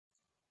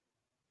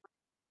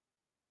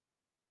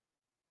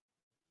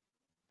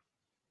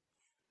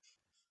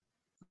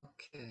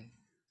Okay,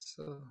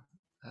 so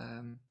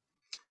um,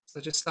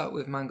 just start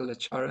with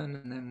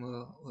Mangalacharan, and then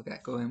we'll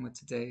get going with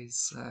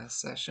today's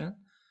session.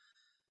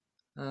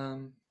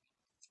 Om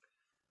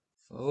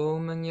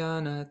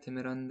Jnana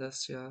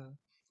Timirandasya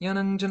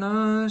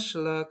Jnananjana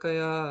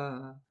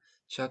Shalakaya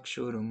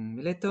Chakshurum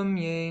Militam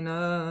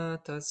Yena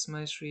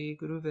Tasmai Shri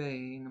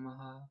Guruve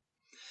Namaha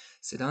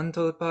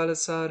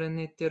Siddhantotpalasaran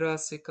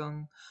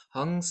Nityarasikang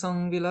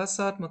Hangsang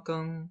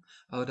Vilasatmakang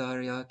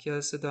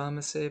Audaryakya Siddhama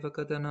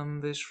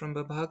Sevakadanam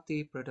Vishramba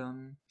Bhakti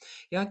Pradam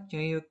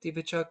Yajnayukti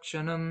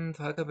Vichakshanam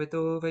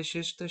Bhagavato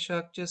Vaishishta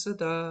Shakya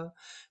Sada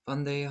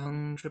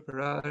Vandeham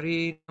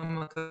Triparari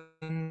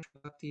Namakan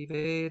Bhakti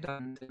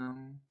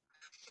Vedantinam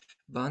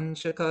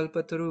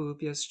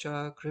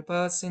Vanchakalpatarubhyascha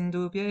Kripa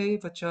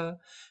Sindhubhyeva cha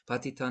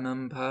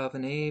Patitanam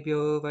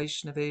Bhavanebhyo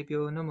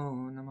Vaishnavebhyo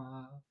Namo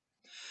Namaha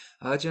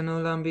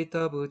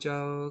Ajanulambita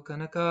bhujao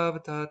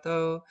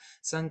kanakavatao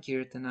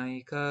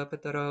sankirtanaika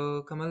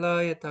pataro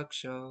kamalaya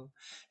taksho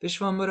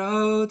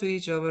Vishwambarao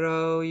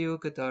dvijavarao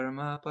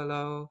yugadharma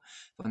palao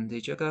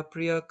Vande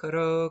jagapriya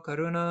karo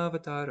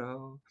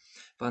karunavataro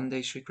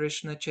Vande Shri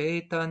Krishna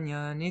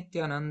Chaitanya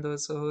Nityananda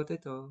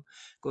Sodito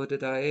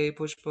Godadaye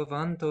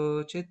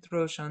Pushpavanto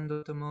Chitro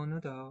Shando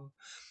Tamonudao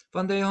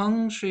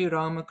Vandeham Shri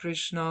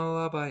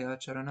Ramakrishna Abhaya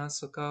Charana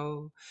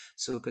Sukao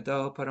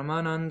Sukadao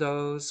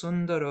Paramanando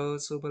Sundaro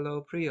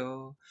Subalo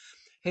Priyo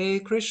Hey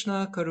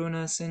Krishna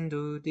Karuna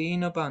Sindhu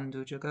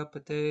Dinabandhu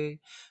Jagapate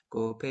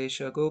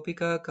Gopesha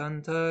Gopika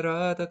Kanta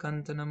Radha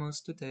Kanta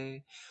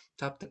Namostute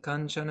Tapta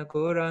Kanchana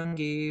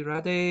Gorangi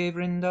Radhe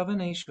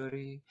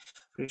Vrindavaneshwari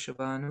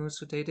Vrishabhanu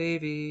Sute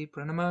Devi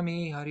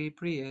Pranamami Hari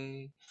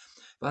Priye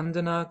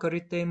Vandana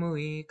Karite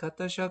Mui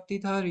Kata Shakti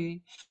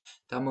Dhari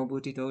Tamo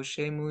Buddhi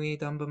Doshe Mui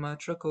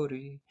Dambamatra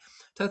Kori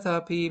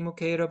Tathapi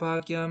Mukera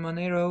Bhagya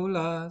Manera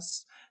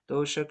Ulas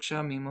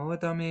Doshakshami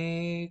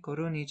Mohdame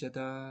Koruni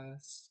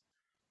Jadas.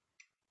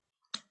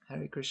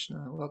 Hare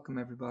Krishna, welcome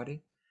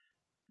everybody.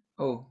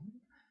 Oh,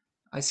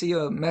 I see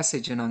your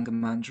message in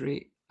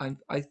Angamandri.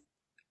 I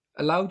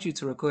allowed you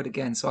to record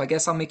again, so I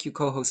guess I'll make you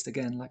co-host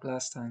again like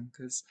last time,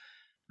 because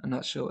I'm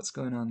not sure what's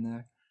going on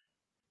there.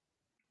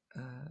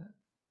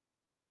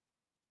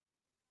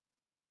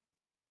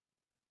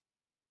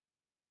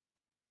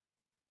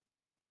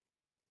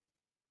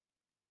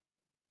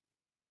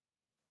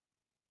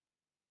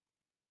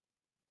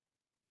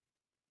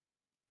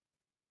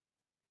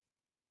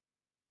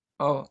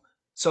 Oh,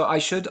 so I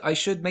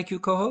should make you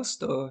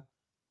co-host or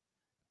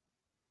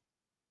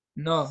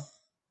no?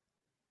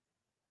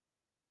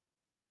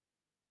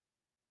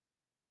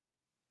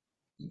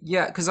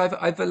 Yeah, because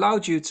I've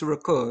allowed you to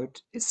record.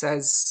 It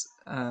says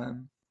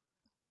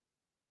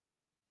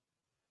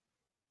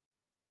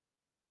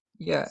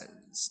yeah,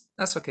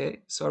 that's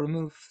okay. So I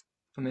remove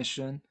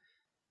permission,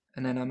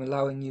 and then I'm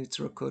allowing you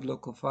to record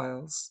local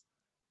files.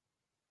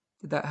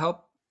 Did that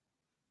help?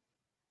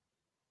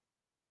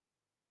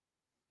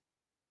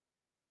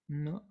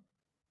 No.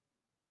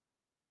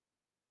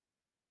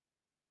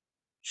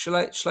 Shall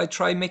I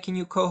try making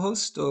you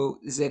co-host, or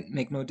does it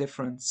make no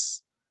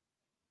difference?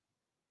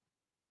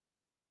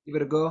 Give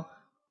it a go.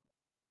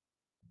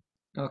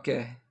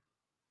 Okay,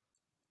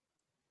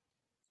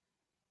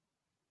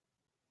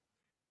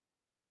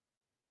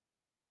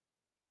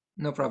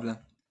 no problem.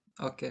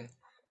 Okay,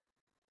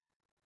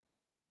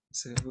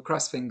 so we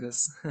cross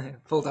fingers,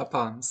 fold our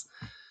palms.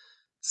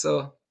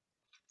 So,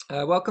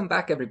 welcome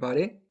back,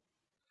 everybody.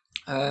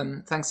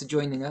 Thanks for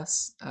joining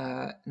us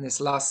in this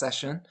last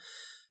session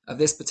of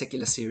this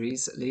particular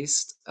series, at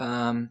least.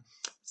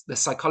 The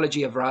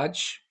Psychology of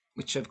Raj,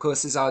 which of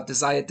course is our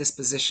desired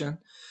disposition.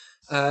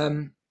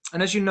 And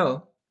as you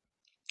know,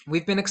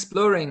 we've been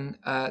exploring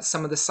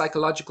some of the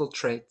psychological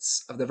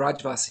traits of the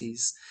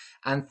Rajvasis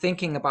and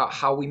thinking about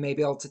how we may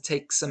be able to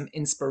take some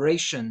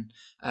inspiration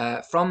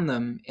from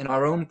them in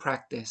our own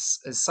practice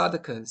as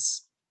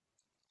sadhakas.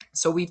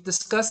 So we've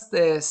discussed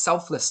their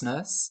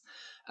selflessness,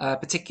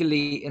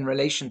 particularly in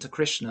relation to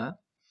Krishna.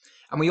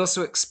 And we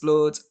also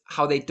explored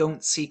how they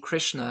don't see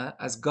Krishna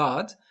as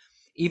God,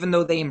 even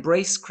though they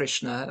embrace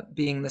Krishna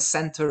being the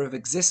center of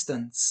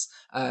existence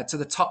to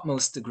the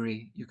topmost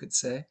degree, you could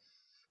say.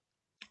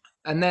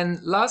 And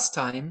then last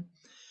time,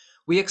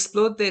 we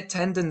explored their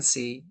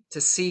tendency to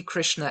see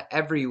Krishna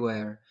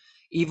everywhere,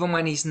 even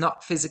when he's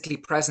not physically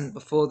present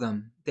before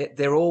them.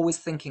 They're always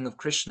thinking of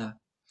Krishna.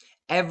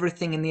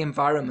 Everything in the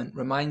environment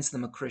reminds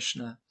them of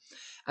Krishna.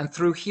 And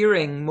through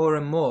hearing more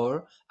and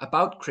more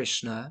about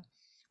Krishna,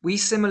 we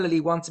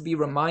similarly want to be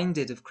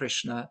reminded of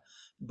Krishna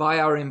by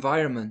our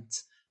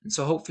environment. And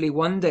so hopefully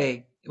one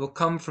day it will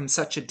come from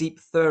such a deep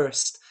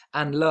thirst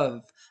and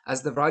love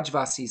as the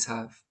Rajvasis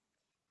have.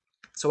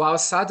 So our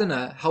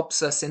sadhana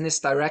helps us in this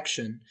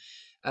direction,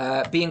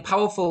 being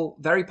powerful,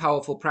 very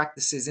powerful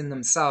practices in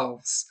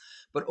themselves,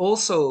 but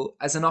also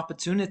as an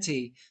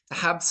opportunity to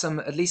have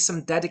at least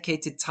some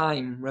dedicated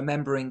time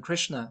remembering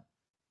Krishna.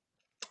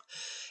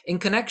 In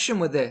connection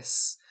with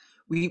this,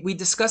 we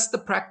discussed the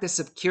practice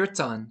of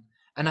kirtan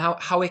and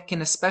how it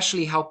can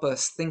especially help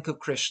us think of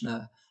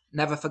Krishna,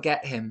 never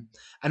forget him,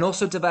 and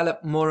also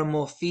develop more and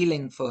more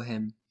feeling for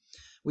him.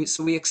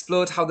 We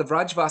explored how the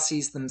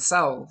Vrajvasis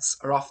themselves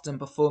are often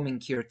performing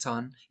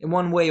kirtan in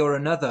one way or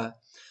another.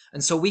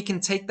 And so we can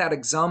take that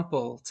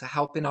example to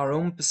help in our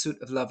own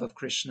pursuit of love of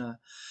Krishna.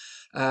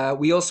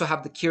 We also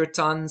have the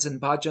kirtans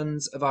and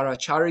bhajans of our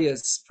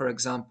acharyas, for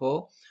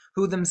example,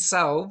 who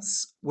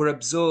themselves were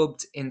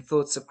absorbed in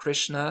thoughts of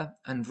Krishna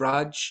and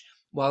Vraj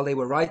while they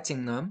were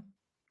writing them.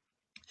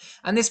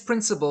 And this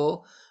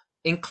principle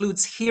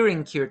includes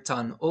hearing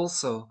kirtan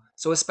also.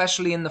 So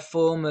especially in the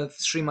form of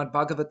Srimad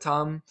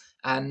Bhagavatam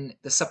and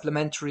the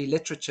supplementary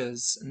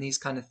literatures and these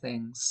kind of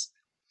things.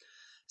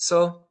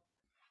 So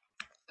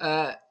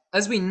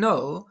as we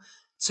know,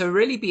 to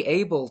really be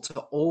able to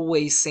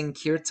always sing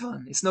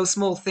kirtan, it's no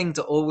small thing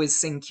to always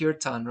sing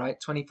kirtan, right?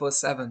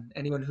 24/7.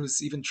 Anyone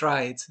who's even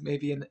tried,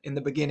 maybe in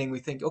the beginning we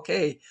think,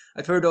 okay,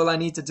 I've heard all I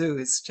need to do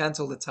is chant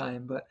all the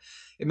time, but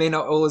it may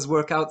not always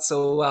work out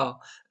so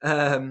well,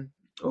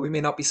 or we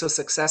may not be so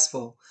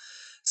successful.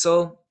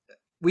 So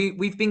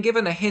we've been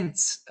given a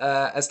hint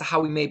as to how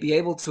we may be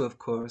able to, of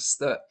course,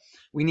 that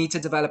we need to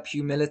develop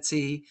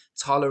humility,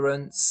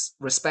 tolerance,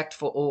 respect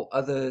for all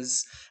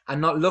others, and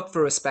not look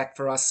for respect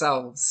for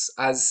ourselves,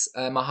 as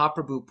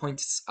Mahaprabhu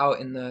points out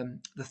in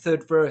the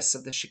third verse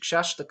of the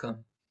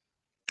Shikshashtakam.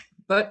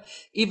 But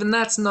even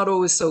that's not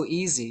always so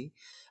easy.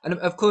 And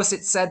of course,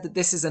 it's said that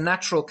this is a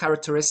natural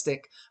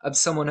characteristic of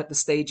someone at the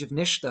stage of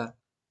Nishta.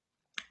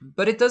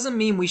 But it doesn't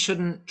mean we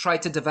shouldn't try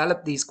to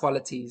develop these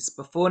qualities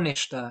before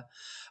Nishta,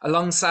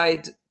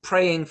 alongside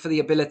praying for the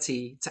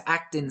ability to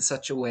act in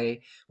such a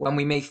way when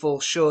we may fall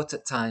short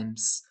at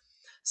times.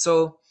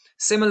 So,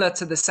 similar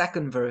to the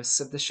second verse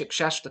of the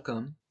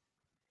Shikshashtakam,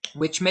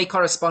 which may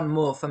correspond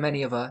more for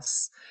many of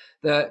us,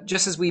 that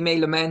just as we may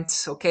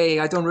lament, okay,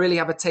 I don't really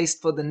have a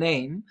taste for the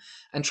name,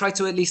 and try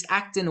to at least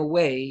act in a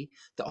way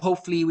that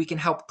hopefully we can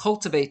help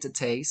cultivate a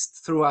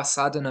taste through our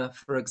sadhana,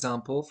 for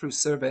example, through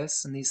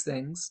service and these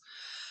things.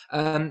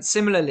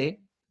 Similarly,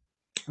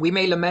 we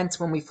may lament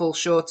when we fall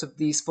short of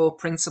these four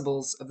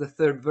principles of the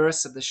third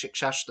verse of the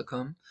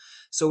Shikshashtakam.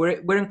 So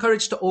we're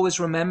encouraged to always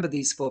remember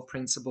these four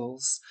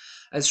principles.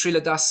 As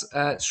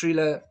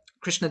Srila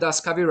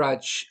Krishnadas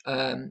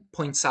Kaviraj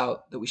points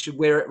out, that we should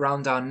wear it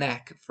round our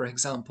neck, for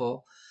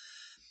example.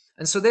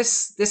 And so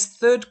this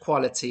third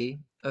quality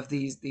of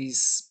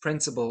these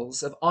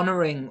principles of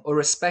honoring or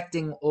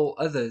respecting all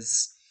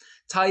others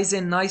ties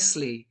in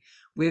nicely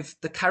with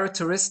the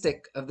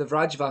characteristic of the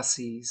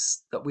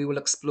Vrajvasis that we will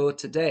explore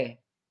today.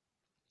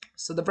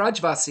 So the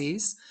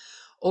Vrajvasis,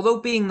 although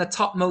being the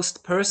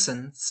topmost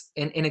persons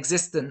in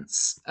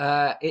existence,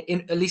 at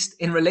least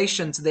in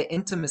relation to their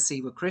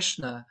intimacy with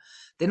Krishna,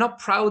 they're not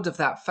proud of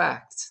that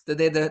fact, that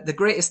they're the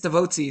greatest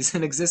devotees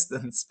in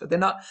existence, but they're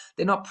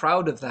not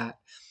proud of that.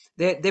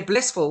 They're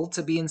blissful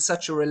to be in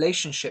such a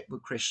relationship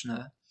with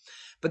Krishna,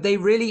 but they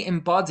really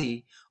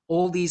embody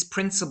all these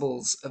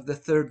principles of the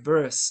third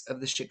verse of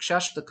the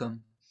Shikshashtakam.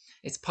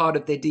 It's part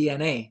of their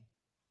DNA.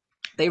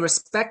 They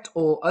respect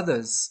all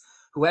others,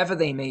 whoever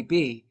they may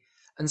be.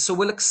 And so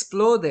we'll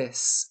explore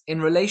this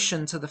in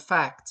relation to the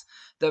fact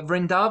that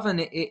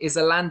Vrindavan is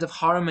a land of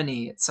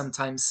harmony, it's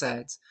sometimes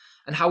said,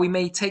 and how we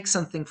may take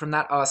something from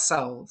that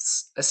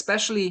ourselves,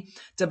 especially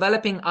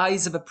developing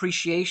eyes of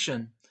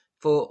appreciation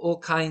for all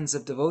kinds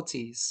of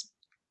devotees,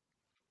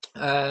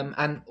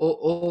 and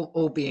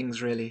all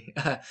beings, really.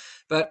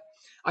 But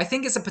I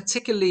think it's a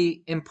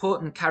particularly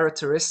important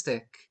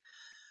characteristic.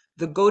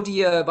 The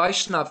Gaudiya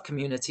Vaishnav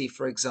community,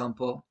 for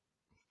example,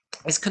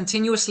 is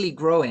continuously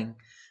growing.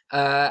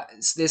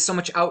 There's so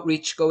much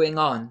outreach going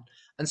on.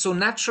 And so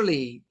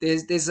naturally,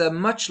 there's a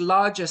much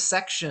larger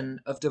section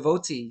of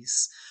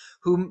devotees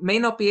who may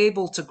not be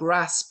able to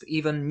grasp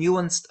even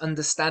nuanced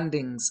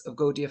understandings of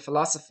Gaudiya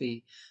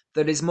philosophy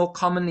that is more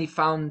commonly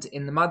found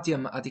in the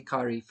Madhyam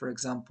Adhikari, for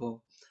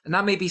example. And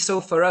that may be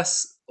so for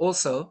us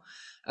also.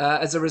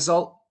 As a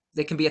result,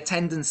 there can be a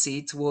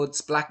tendency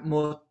towards black and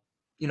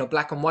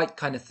white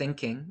kind of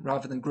thinking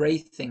rather than grey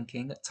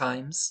thinking at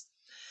times.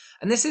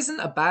 And this isn't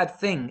a bad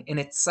thing in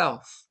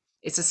itself.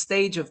 It's a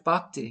stage of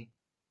bhakti.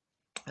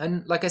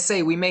 And like I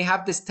say, we may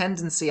have this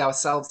tendency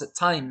ourselves at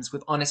times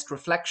with honest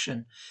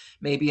reflection,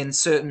 maybe in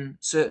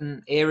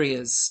certain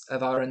areas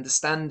of our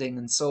understanding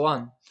and so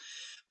on.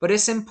 But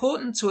it's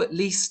important to at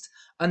least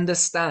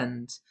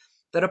understand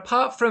that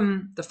apart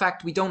from the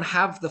fact we don't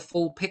have the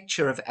full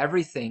picture of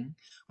everything,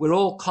 we're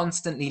all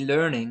constantly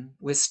learning,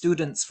 we're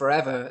students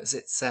forever, as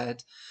it's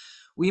said,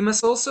 we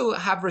must also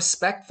have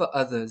respect for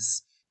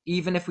others,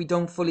 even if we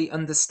don't fully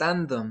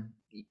understand them.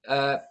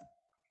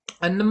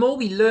 And the more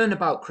we learn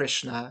about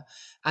Krishna,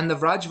 and the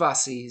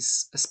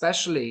Vrajvasis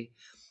especially,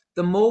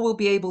 the more we'll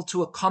be able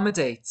to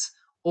accommodate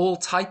all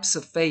types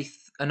of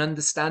faith and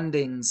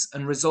understandings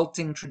and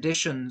resulting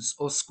traditions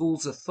or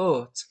schools of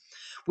thought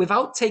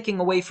without taking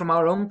away from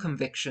our own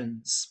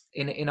convictions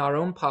in our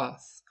own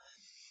path.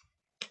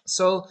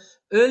 So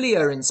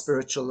earlier in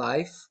spiritual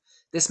life,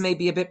 this may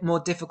be a bit more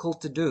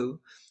difficult to do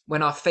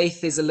when our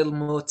faith is a little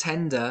more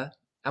tender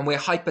and we're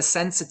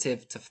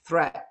hypersensitive to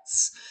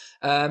threats.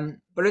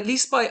 But at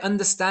least by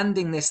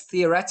understanding this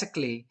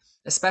theoretically,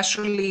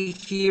 especially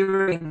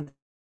hearing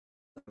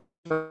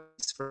for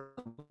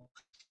example,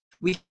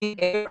 we can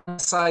err on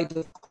the side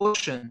of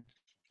caution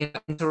in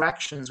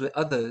interactions with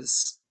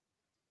others.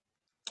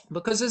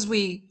 Because as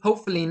we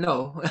hopefully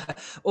know,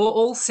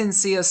 all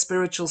sincere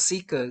spiritual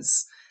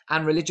seekers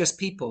and religious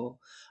people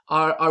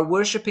are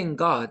worshipping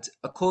God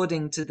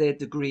according to their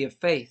degree of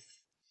faith.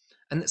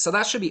 And so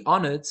that should be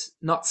honored,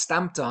 not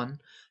stamped on.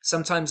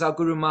 Sometimes our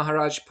Guru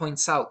Maharaj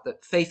points out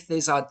that faith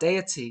is our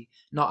deity,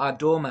 not our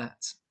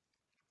doormat.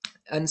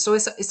 And so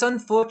it's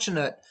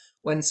unfortunate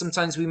when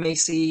sometimes we may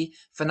see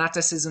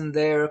fanaticism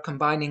there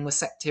combining with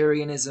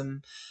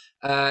sectarianism,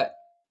 uh,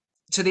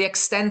 to the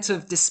extent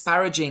of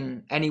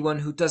disparaging anyone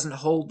who doesn't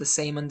hold the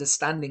same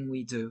understanding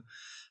we do.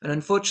 And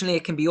unfortunately,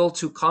 it can be all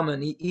too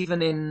common,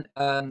 even in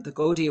the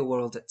Gaudiya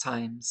world at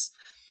times.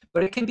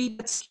 But it can be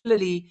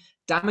particularly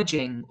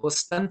damaging or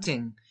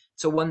stunting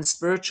to one's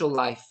spiritual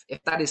life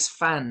if that is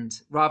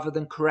fanned rather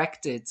than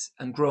corrected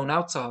and grown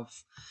out of.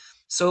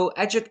 So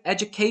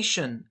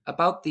education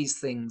about these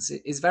things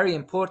is very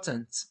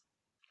important.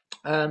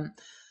 Um,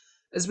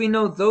 as we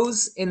know,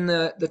 those in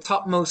the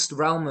topmost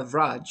realm of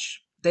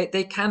Raj,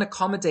 they can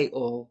accommodate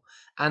all,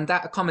 and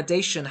that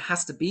accommodation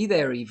has to be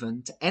there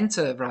even to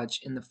enter Raj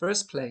in the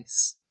first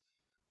place.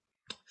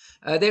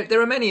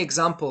 There are many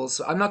examples.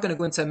 I'm not going to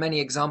go into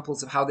many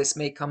examples of how this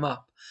may come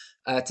up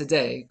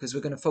today, because we're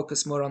going to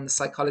focus more on the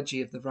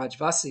psychology of the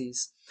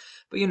Rajvasis.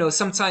 But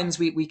sometimes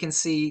we can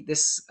see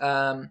this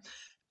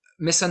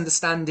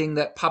misunderstanding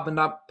that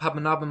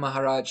Padmanabha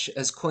Maharaj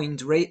has coined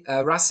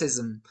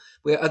rasism,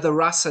 where other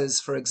rasas,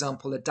 for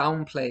example, are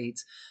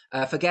downplayed,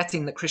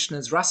 forgetting that Krishna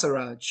is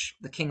Rasaraj,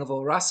 the king of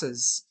all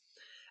rasas.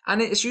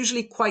 And it's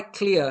usually quite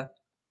clear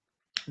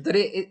that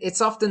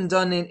it's often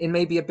done in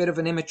maybe a bit of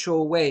an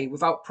immature way,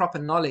 without proper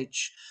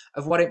knowledge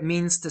of what it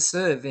means to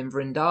serve in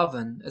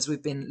Vrindavan, as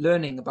we've been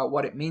learning about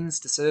what it means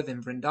to serve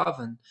in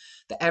Vrindavan,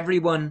 that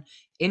everyone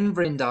in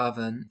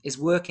Vrindavan is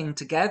working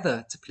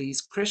together to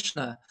please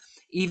Krishna,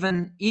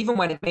 even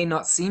when it may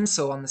not seem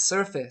so on the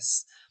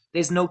surface.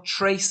 There's no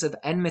trace of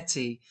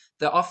enmity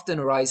that often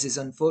arises,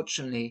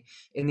 unfortunately,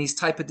 in these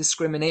type of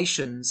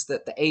discriminations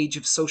that the age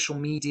of social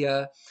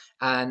media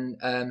and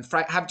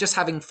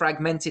having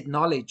fragmented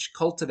knowledge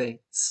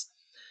cultivates.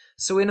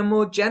 So in a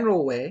more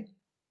general way,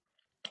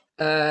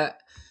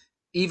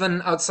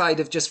 even outside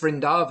of just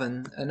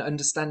Vrindavan, an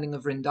understanding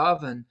of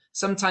Vrindavan,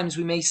 sometimes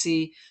we may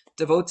see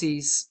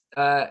devotees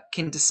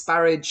can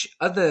disparage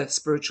other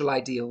spiritual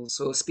ideals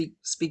or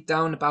speak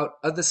down about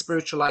other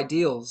spiritual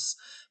ideals,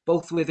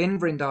 both within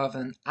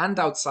Vrindavan and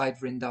outside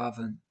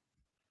Vrindavan.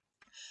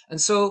 And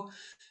so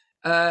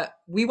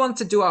we want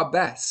to do our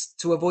best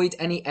to avoid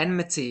any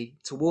enmity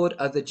toward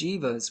other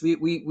jivas.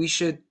 We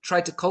should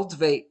try to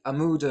cultivate a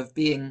mood of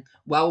being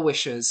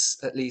well-wishers,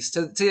 at least,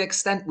 to the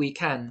extent we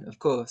can, of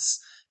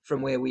course,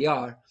 from where we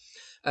are.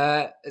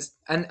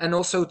 And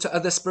also to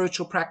other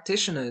spiritual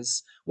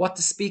practitioners, what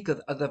to speak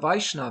of other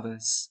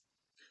Vaishnavas.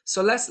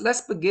 So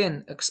let's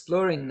begin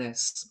exploring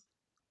this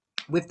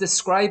with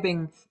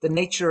describing the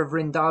nature of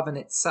Vrindavan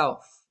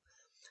itself.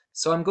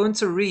 So I'm going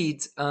to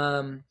read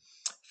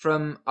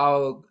from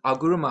our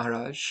Guru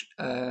Maharaj,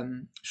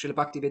 Srila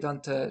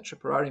Bhaktivedanta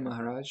Tripurari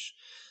Maharaj.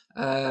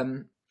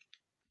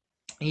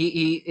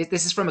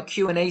 This is from a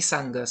Q&A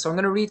Sangha. So I'm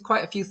going to read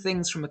quite a few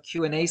things from a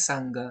Q&A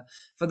Sangha.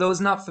 For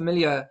those not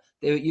familiar,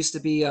 there used to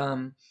be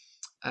kind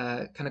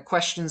of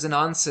questions and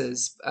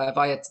answers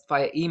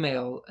via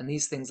email, and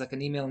these things like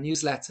an email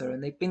newsletter,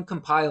 and they've been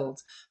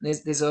compiled. And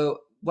there's a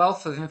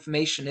wealth of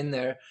information in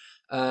there,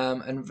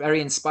 and very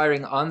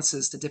inspiring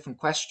answers to different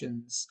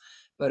questions.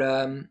 But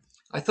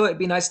I thought it'd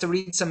be nice to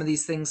read some of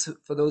these things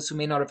for those who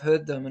may not have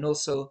heard them, and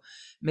also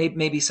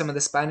maybe some of the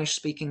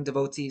Spanish-speaking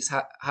devotees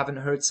haven't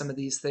heard some of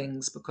these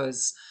things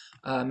because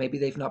maybe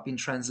they've not been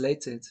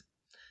translated.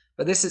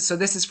 But this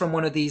is from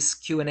one of these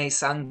Q&A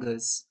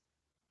sanghas.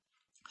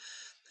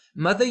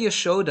 Mother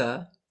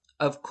Yashoda,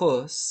 of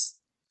course,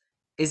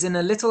 is in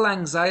a little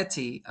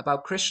anxiety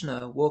about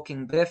Krishna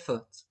walking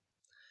barefoot.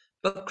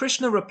 But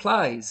Krishna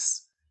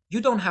replies,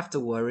 "You don't have to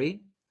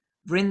worry.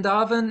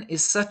 Vrindavan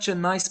is such a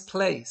nice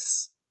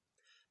place.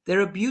 There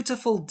are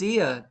beautiful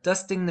deer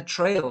dusting the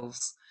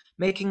trails,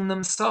 making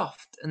them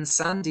soft and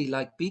sandy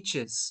like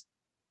beaches.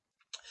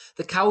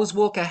 The cows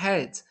walk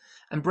ahead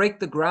and break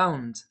the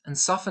ground and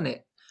soften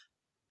it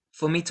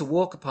for me to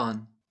walk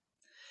upon.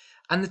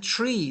 And the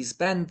trees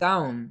bend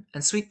down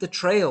and sweep the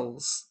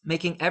trails,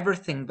 making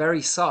everything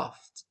very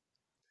soft.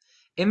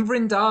 In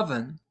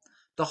Vrindavan,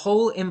 the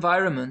whole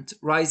environment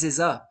rises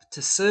up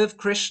to serve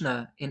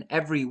Krishna in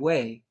every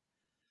way.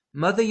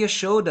 Mother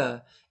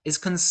Yashoda is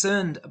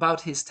concerned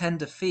about his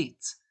tender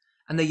feet,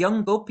 and the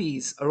young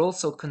gopis are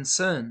also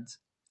concerned.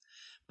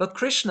 But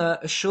Krishna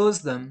assures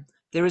them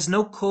there is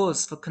no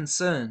cause for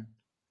concern.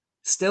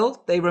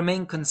 Still, they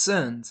remain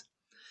concerned.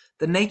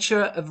 The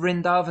nature of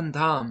Vrindavan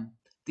Dham,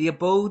 the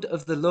abode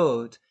of the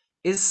Lord,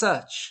 is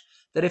such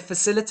that it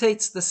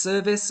facilitates the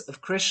service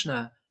of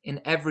Krishna in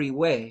every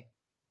way."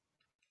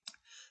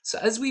 So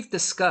as we've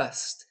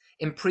discussed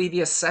in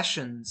previous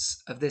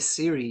sessions of this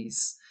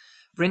series,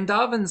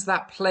 Vrindavan's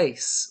that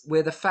place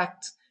where the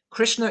fact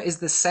Krishna is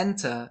the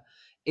center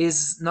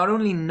is not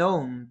only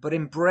known but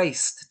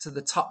embraced to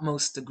the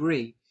topmost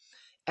degree.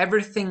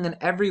 Everything and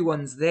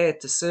everyone's there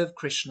to serve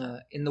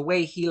Krishna in the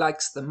way he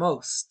likes the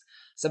most.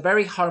 It's a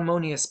very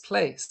harmonious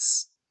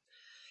place.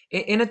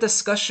 In a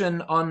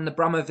discussion on the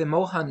Brahma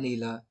Vimohan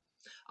Leela,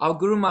 our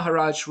Guru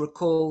Maharaj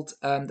recalled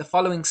the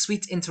following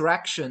sweet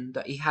interaction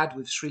that he had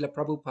with Srila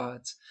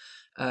Prabhupada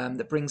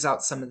that brings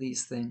out some of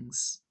these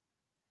things.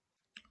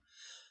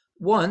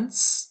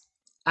 Once,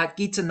 at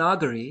Gita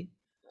Nagari,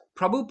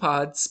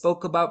 Prabhupada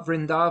spoke about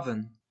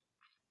Vrindavan.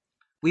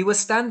 We were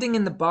standing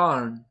in the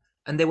barn,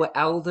 and there were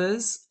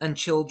elders and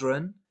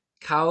children,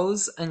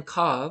 cows and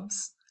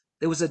calves.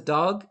 There was a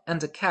dog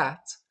and a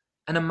cat,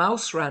 and a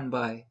mouse ran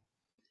by.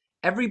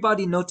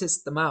 Everybody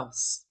noticed the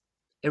mouse.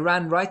 It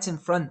ran right in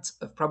front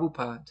of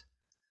Prabhupada.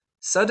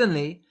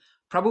 Suddenly,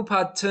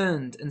 Prabhupada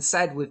turned and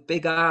said with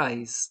big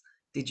eyes,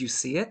 "Did you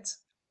see it?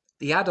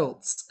 The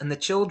adults and the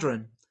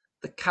children,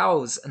 the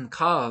cows and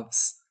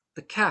calves,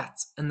 the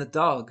cat and the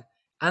dog,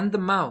 and the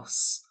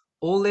mouse,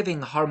 all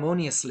living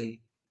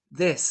harmoniously.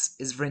 This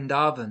is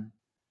Vrindavan."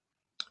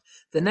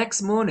 The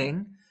next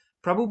morning,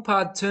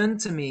 Prabhupada turned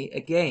to me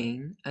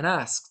again and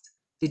asked,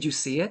 "Did you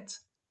see it?"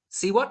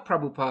 "See what,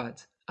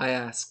 Prabhupada?" I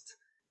asked.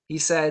 He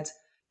said,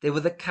 "They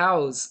were the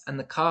cows and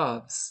the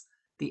calves,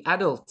 the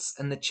adults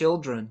and the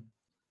children,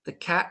 the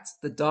cat,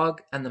 the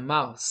dog, and the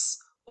mouse,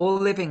 all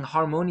living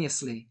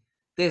harmoniously.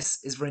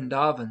 This is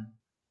Vrindavan."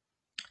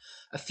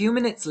 A few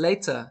minutes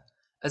later,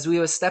 as we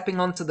were stepping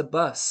onto the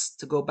bus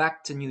to go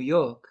back to New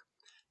York,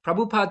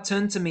 Prabhupada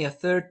turned to me a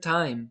third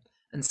time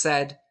and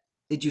said,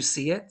 "Did you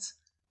see it?"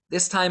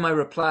 This time I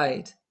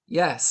replied,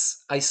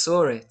 "Yes, I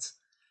saw it."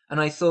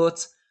 And I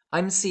thought,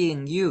 I'm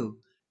seeing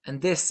you,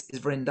 and this is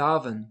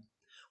Vrindavan.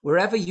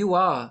 Wherever you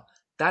are,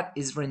 that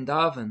is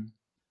Vrindavan.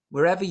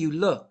 Wherever you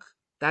look,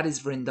 that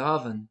is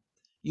Vrindavan.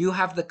 You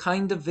have the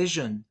kind of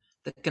vision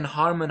that can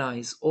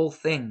harmonize all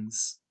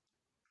things.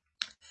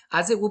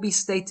 As it will be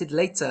stated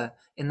later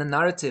in the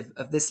narrative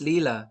of this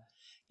Leela,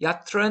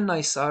 Yatra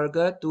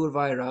Naisarga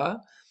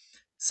Durvaira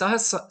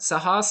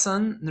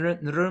Sahasan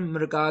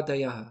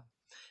Nrumrgadaya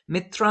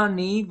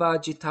Mitrani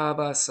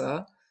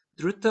Vajitavasa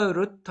Druta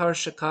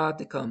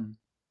Ruttarshakadikam.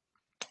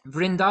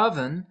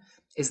 Vrindavan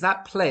is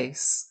that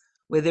place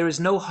where there is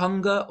no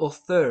hunger or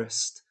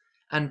thirst,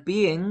 and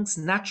beings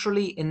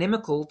naturally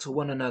inimical to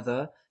one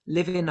another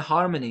live in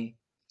harmony.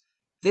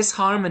 This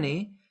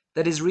harmony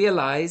that is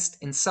realized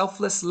in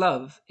selfless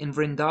love in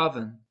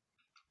Vrindavan.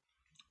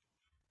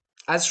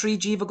 As Sri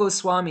Jiva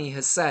Goswami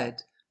has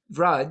said,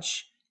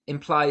 Vraj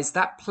implies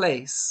that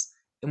place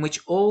in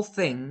which all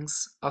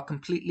things are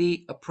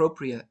completely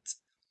appropriate.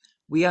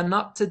 We are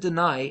not to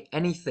deny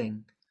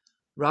anything,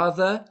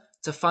 rather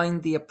to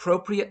find the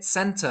appropriate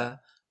center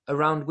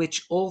around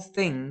which all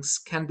things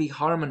can be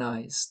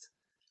harmonized.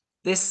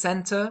 This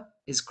center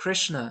is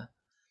Krishna,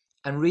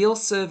 and real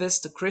service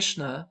to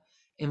Krishna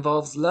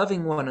involves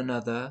loving one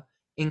another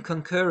in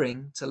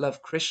concurring to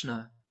love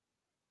Krishna.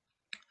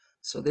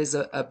 So there's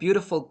a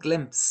beautiful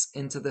glimpse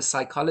into the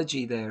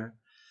psychology there.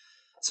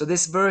 So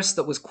this verse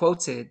that was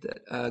quoted,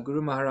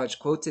 Guru Maharaj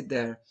quoted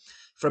there,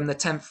 from the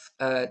 10th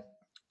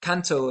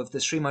canto of the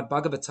Srimad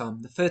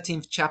Bhagavatam, the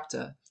 13th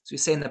chapter, so we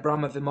say in the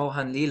Brahma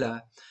Vimohan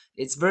Leela,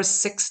 it's verse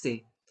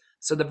 60.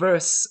 So the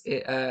verse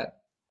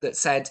that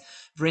said,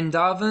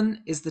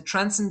 Vrindavan is the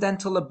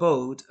transcendental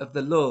abode of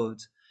the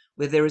Lord,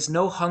 where there is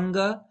no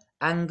hunger,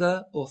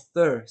 anger, or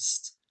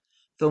thirst.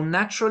 Though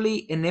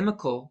naturally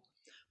inimical,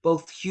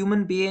 both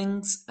human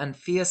beings and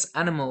fierce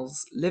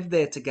animals live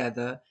there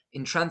together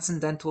in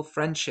transcendental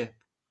friendship.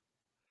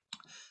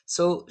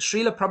 So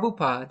Srila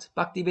Prabhupada,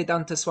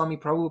 Bhaktivedanta Swami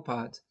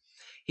Prabhupada,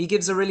 he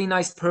gives a really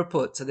nice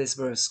purport to this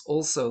verse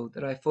also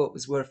that I thought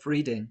was worth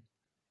reading.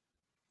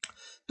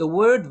 The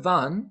word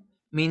van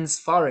means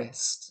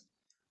forest.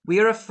 We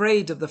are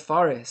afraid of the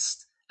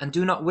forest and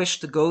do not wish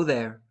to go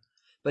there.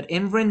 But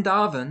in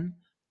Vrindavan,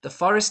 the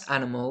forest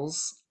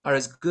animals are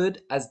as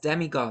good as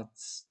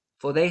demigods,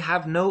 for they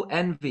have no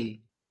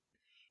envy.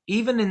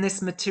 Even in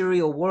this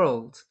material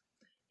world,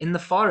 in the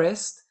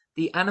forest,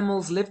 the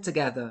animals live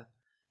together,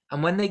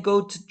 and when they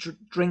go to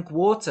drink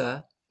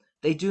water,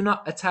 they do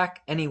not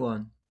attack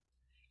anyone.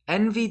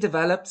 Envy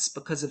develops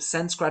because of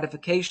sense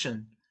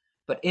gratification,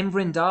 but in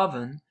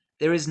Vrindavan,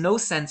 there is no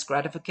sense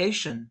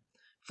gratification,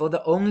 for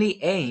the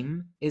only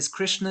aim is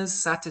Krishna's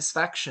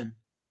satisfaction.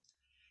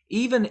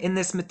 Even in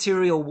this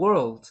material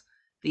world,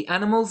 the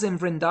animals in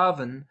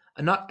Vrindavan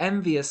are not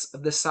envious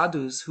of the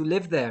sadhus who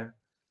live there.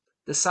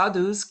 The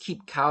sadhus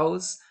keep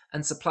cows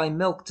and supply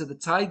milk to the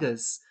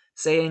tigers,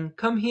 saying,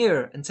 "Come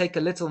here and take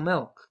a little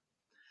milk."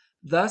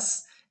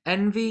 Thus,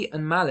 envy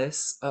and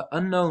malice are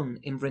unknown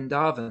in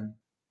Vrindavan.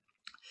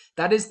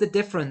 That is the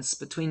difference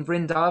between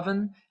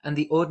Vrindavan and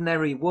the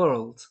ordinary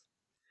world.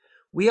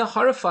 We are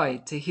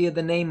horrified to hear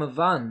the name of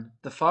Van,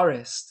 the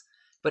forest,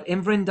 but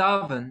in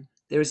Vrindavan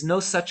there is no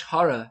such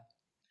horror.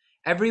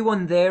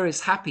 Everyone there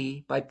is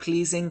happy by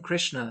pleasing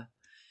Krishna.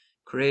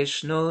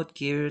 Krishnot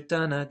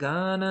kirtana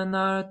gana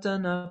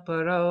nartana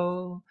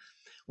paro.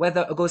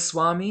 Whether a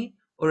Goswami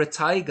or a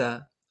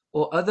tiger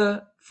or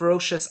other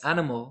ferocious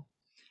animal,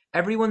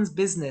 Everyone's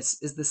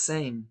business is the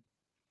same,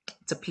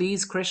 to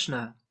please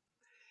Krishna.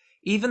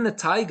 Even the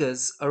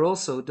tigers are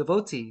also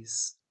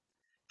devotees.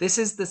 This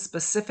is the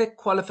specific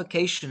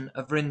qualification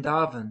of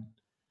Vrindavan.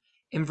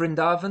 In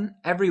Vrindavan,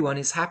 everyone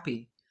is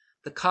happy.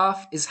 The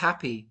calf is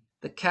happy.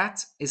 The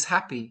cat is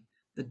happy.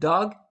 The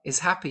dog is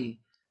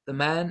happy. The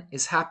man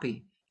is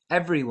happy.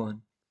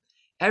 Everyone.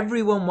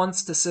 Everyone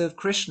wants to serve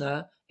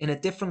Krishna in a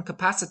different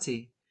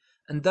capacity,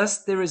 and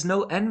thus there is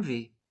no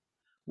envy.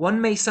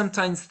 One may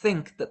sometimes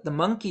think that the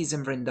monkeys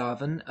in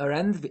Vrindavan are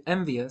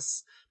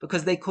envious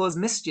because they cause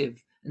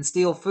mischief and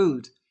steal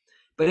food.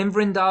 But in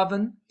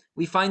Vrindavan,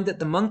 we find that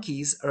the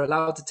monkeys are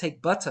allowed to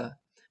take butter,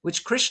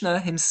 which Krishna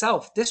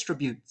himself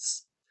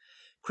distributes.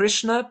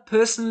 Krishna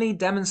personally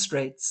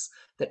demonstrates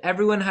that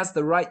everyone has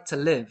the right to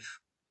live.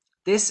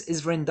 This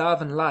is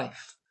Vrindavan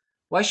life.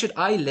 Why should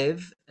I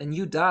live and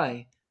you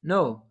die?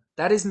 No,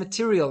 that is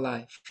material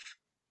life.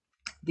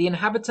 The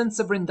inhabitants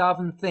of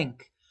Vrindavan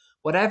think,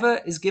 whatever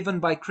is given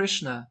by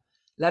Krishna,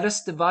 let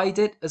us divide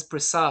it as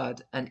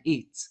prasad and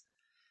eat.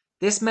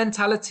 This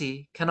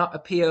mentality cannot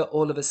appear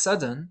all of a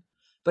sudden,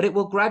 but it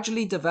will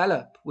gradually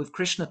develop with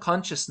Krishna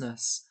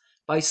consciousness.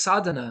 By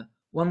sadhana,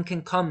 one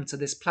can come to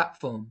this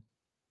platform.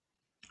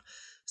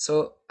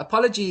 So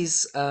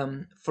apologies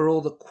for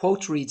all the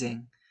quote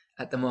reading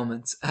at the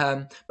moment,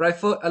 but I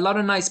thought a lot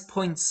of nice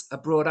points are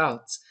brought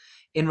out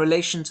in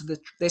relation to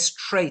this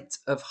trait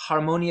of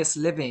harmonious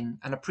living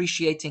and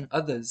appreciating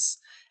others,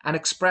 and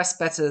expressed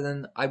better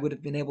than I would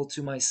have been able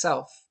to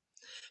myself.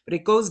 But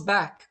it goes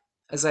back,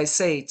 as I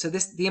say, to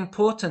the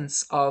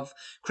importance of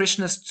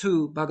Krishna's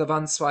tu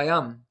Bhagavan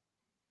Swayam.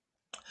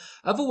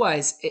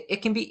 Otherwise,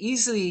 it can be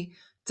easily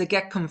to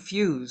get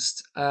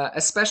confused,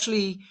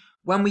 especially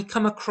when we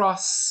come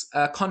across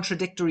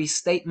contradictory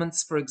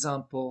statements, for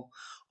example,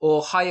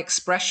 or high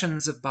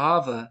expressions of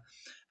bhava,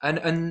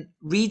 and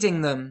reading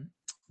them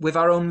with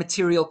our own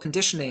material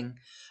conditioning,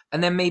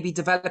 and then maybe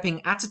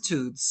developing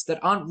attitudes that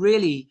aren't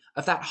really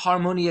of that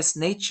harmonious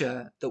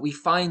nature that we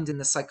find in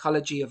the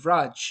psychology of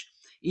Raj,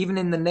 even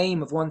in the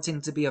name of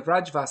wanting to be a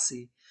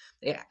Vrajvasi.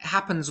 It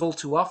happens all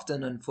too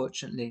often,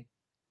 unfortunately.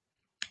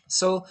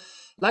 So,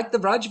 like the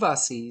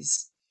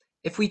Vrajvasis,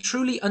 if we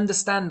truly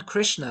understand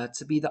Krishna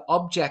to be the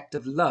object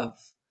of love,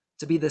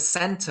 to be the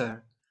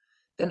center,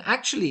 then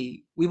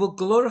actually we will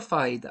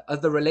glorify the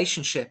other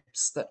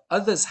relationships that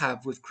others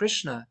have with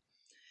Krishna.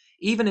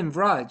 Even in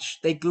Vraj,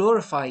 they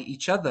glorify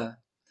each other.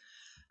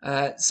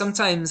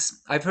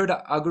 Sometimes I've heard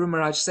our Guru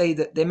Maharaj say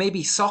that there may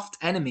be soft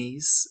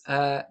enemies,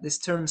 this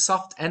term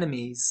soft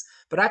enemies,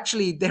 but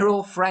actually they're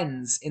all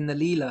friends in the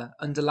Leela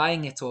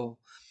underlying it all.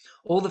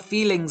 All the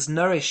feelings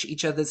nourish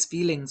each other's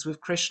feelings with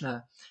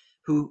Krishna,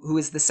 who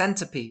is the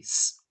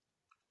centerpiece.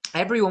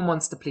 Everyone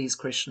wants to please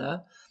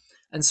Krishna,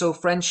 and so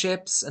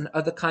friendships and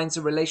other kinds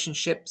of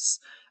relationships,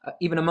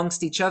 even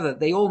amongst each other,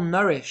 they all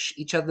nourish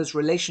each other's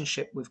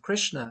relationship with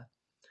Krishna.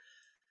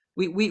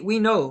 We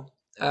know,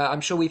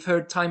 I'm sure we've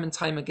heard time and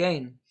time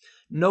again,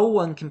 no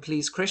one can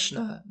please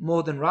Krishna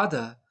more than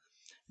Radha.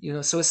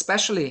 So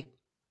especially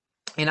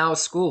in our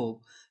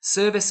school,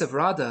 service of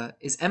Radha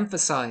is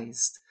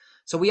emphasized.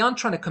 So we aren't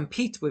trying to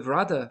compete with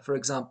Radha, for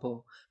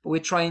example, but we're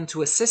trying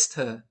to assist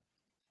her.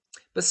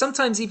 But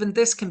sometimes even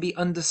this can be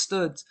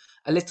understood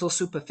a little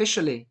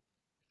superficially.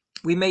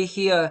 We may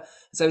hear,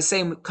 as I was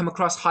saying, come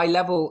across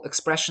high-level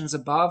expressions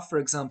above, for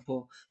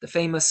example. The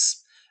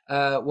famous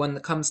one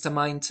that comes to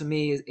mind to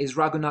me is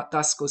Raghunath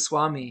Das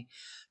Goswami,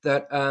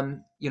 that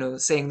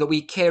saying that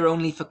we care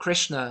only for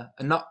Krishna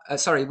and not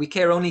we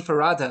care only for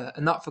Radha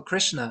and not for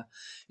Krishna.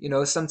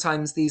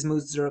 Sometimes these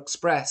moods are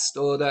expressed,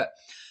 or that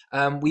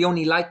we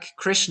only like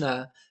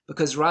Krishna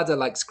because Radha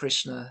likes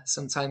Krishna.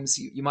 Sometimes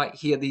you might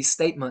hear these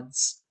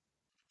statements,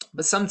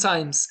 but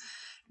sometimes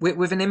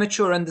with an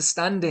immature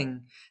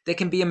understanding, there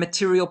can be a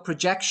material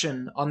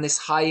projection on this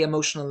high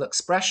emotional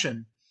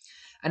expression.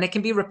 And it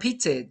can be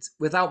repeated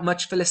without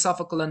much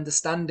philosophical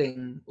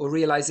understanding or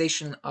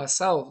realization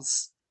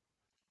ourselves.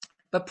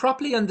 But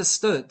properly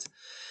understood,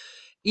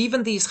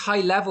 even these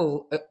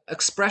high-level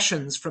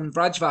expressions from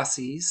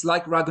Vrajvasis,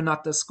 like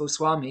Raghunath Das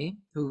Goswami,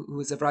 who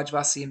is a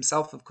Vrajvasi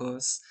himself, of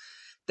course,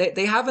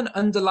 they have an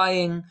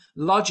underlying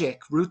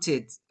logic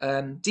rooted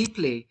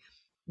deeply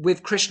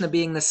with Krishna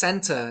being the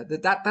center.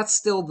 That's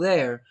still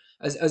there,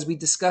 as we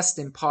discussed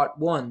in part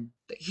 1.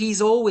 That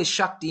he's always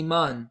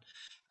Shaktiman,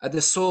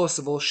 the source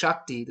of all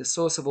Shakti, the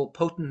source of all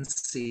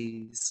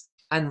potencies.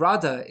 And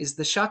Radha is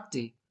the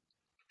Shakti.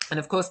 And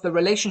of course, the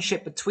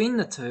relationship between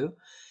the two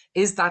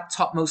is that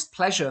topmost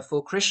pleasure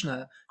for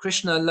Krishna.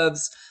 Krishna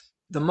loves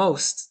the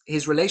most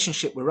his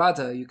relationship with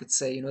Radha, you could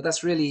say.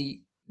 That's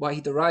really why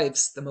he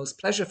derives the most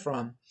pleasure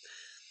from.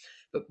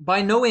 But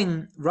by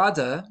knowing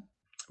Radha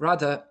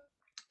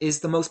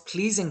is the most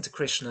pleasing to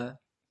Krishna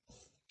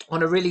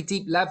on a really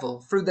deep level,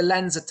 through the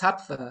lens of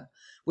tattva,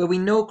 where we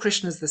know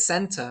Krishna's the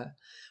center,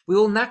 we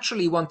will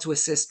naturally want to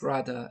assist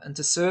Radha and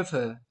to serve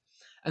her.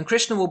 And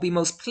Krishna will be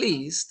most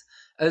pleased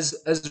as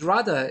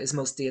Radha is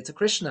most dear to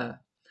Krishna.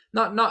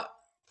 Not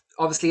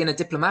obviously in a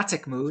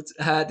diplomatic mood.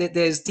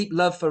 There's deep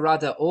love for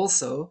Radha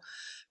also,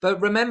 But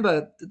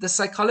remember, the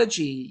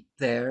psychology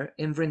there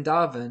in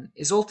Vrindavan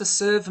is all to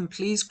serve and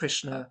please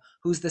Krishna,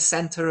 who's the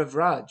center of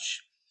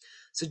Raj.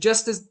 So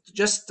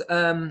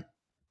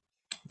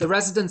the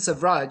residents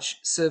of Raj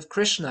serve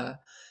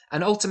Krishna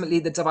and ultimately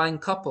the divine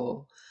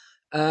couple,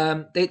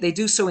 they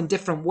do so in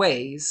different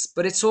ways,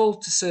 but it's all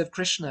to serve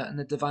Krishna and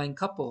the divine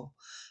couple.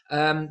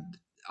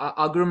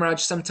 Our Guru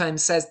Maharaj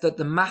sometimes says that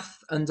the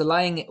math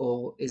underlying it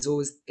all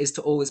is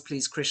to always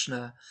please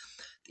Krishna.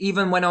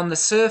 Even when on the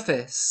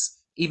surface,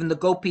 even the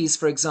gopis,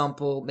 for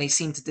example, may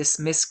seem to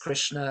dismiss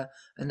Krishna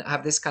and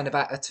have this kind of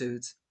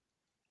attitude.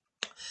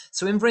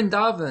 So in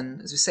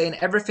Vrindavan, as we say,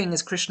 everything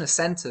is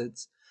Krishna-centered,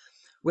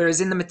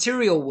 whereas in the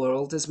material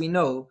world, as we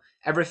know,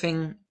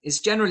 everything is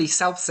generally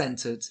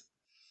self-centered.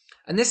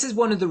 And this is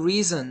one of the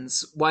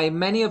reasons why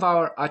many of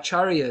our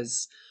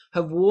acharyas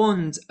have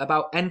warned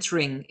about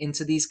entering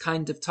into these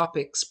kind of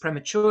topics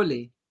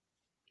prematurely,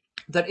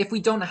 that if we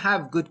don't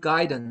have good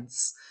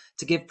guidance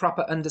to give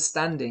proper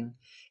understanding,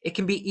 it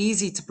can be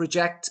easy to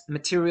project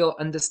material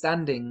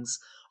understandings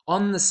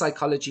on the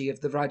psychology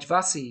of the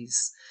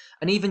Rajvasis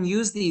and even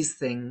use these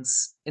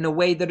things in a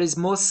way that is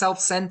more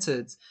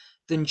self-centered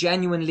than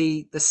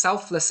genuinely the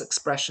selfless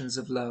expressions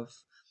of love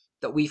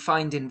that we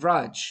find in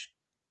Raj.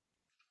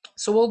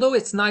 So although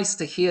it's nice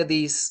to hear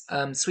these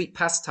sweet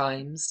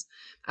pastimes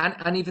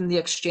and even the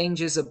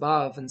exchanges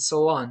above and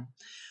so on,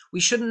 we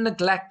shouldn't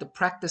neglect the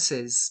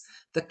practices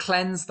that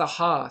cleanse the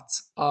heart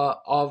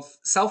of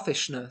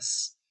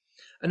selfishness.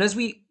 And as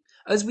we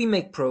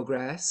make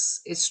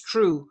progress, it's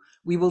true,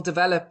 we will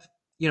develop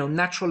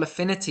natural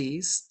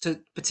affinities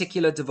to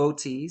particular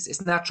devotees.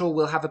 It's natural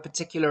we'll have a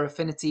particular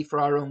affinity for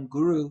our own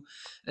guru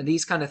and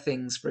these kind of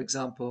things, for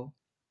example.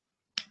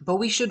 But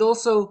we should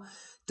also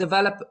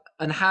develop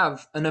and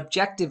have an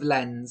objective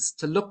lens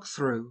to look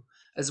through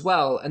as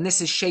well. And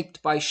this is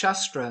shaped by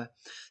Shastra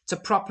to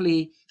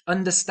properly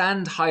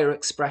understand higher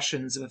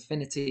expressions of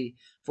affinity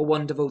for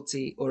one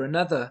devotee or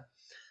another.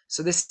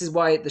 So this is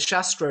why the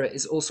Shastra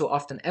is also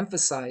often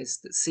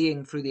emphasized, that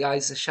seeing through the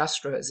eyes of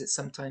Shastra, as it's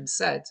sometimes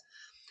said.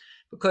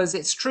 Because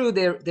it's true,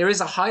 there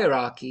is a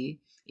hierarchy,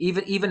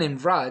 even in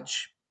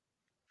Vraj,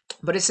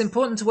 but it's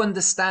important to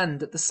understand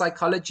that the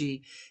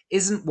psychology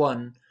isn't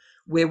one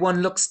where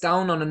one looks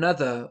down on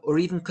another or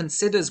even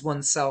considers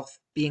oneself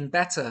being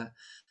better.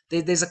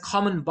 There's a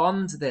common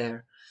bond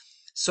there.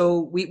 So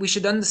we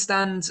should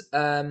understand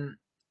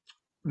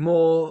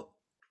more,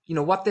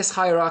 what this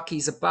hierarchy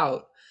is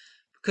about.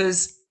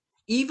 Because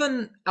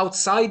even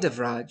outside of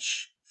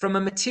Raj, from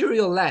a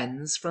material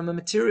lens, from a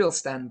material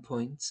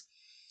standpoint,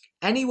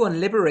 anyone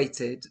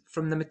liberated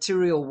from the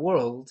material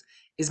world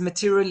is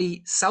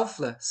materially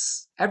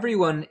selfless.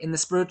 Everyone in the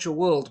spiritual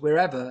world,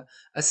 wherever,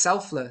 are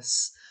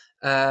selfless.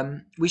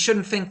 We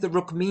shouldn't think that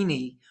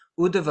Rukmini,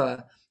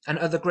 Uddhava, and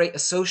other great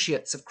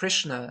associates of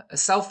Krishna are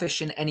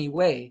selfish in any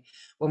way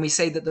when we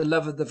say that the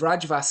love of the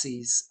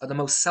Vrajvasis are the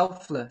most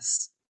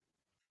selfless.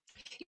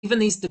 Even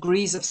these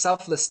degrees of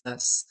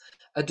selflessness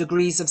are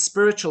degrees of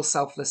spiritual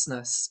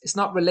selflessness. It's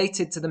not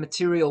related to the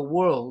material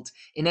world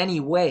in any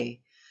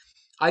way.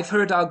 I've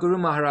heard our Guru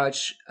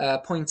Maharaj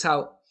point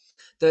out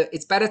that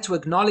it's better to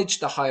acknowledge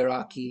the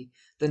hierarchy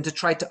than to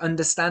try to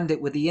understand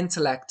it with the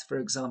intellect, for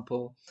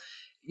example.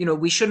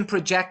 We shouldn't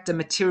project a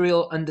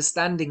material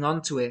understanding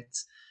onto it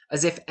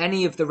as if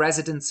any of the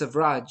residents of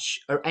Raj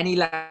are any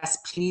less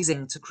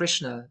pleasing to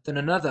Krishna than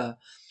another,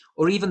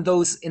 or even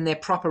those in their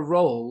proper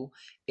role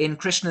in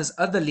Krishna's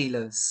other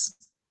Leelas.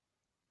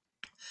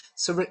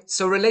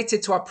 So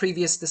related to our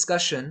previous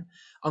discussion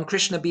on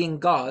Krishna being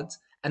God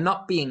and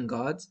not being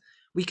God,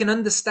 we can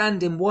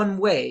understand in one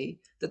way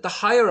that the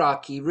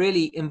hierarchy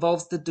really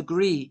involves the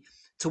degree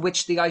to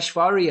which the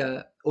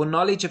Aishvarya or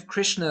knowledge of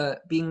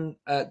Krishna being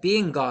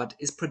God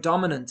is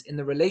predominant in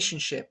the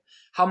relationship.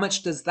 How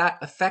much does that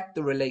affect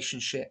the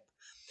relationship?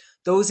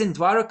 Those in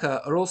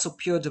Dwaraka are also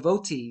pure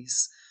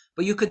devotees,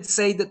 but you could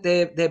say that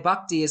their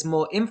bhakti is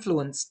more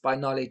influenced by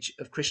knowledge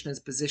of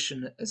Krishna's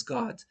position as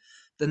God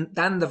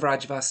than the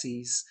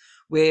Vrajvasis,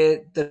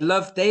 where the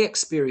love they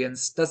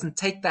experience doesn't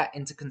take that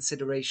into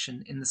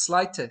consideration in the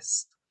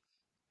slightest.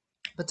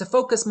 But to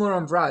focus more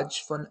on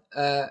Vraj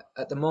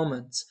at the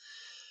moment,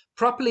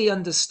 properly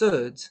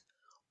understood,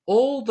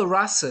 all the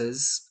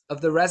rasas of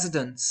the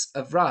residents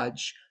of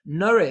Vraj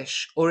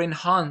nourish or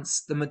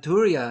enhance the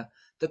madhurya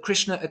that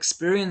Krishna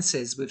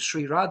experiences with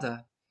Sri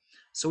Radha.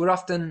 So we're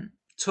often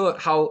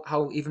taught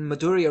how even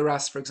madhurya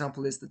ras, for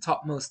example, is the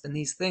topmost in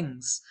these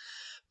things.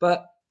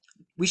 But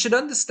we should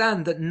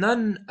understand that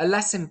none are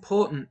less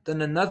important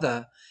than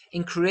another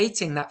in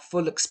creating that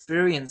full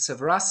experience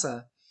of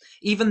rasa.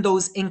 Even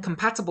those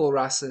incompatible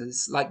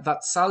rasas, like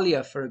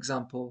Vatsalya, for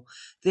example,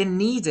 they're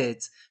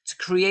needed to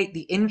create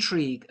the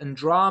intrigue and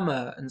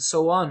drama and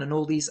so on, and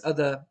all these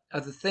other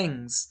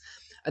things.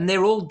 And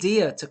they're all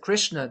dear to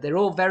Krishna. They're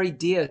all very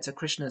dear to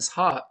Krishna's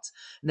heart.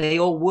 And they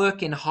all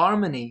work in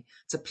harmony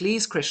to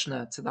please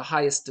Krishna to the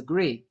highest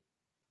degree.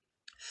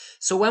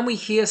 So when we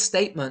hear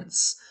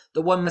statements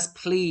that one must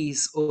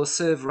please or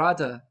serve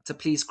Radha to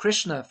please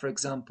Krishna, for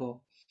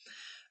example,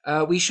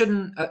 We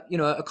shouldn't,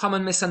 a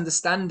common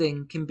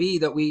misunderstanding can be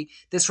that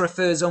this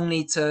refers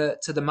only to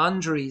the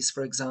Manjaris,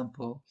 for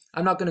example.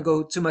 I'm not going to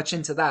go too much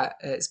into that.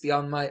 It's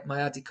beyond my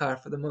adhikar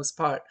for the most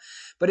part,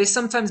 but it's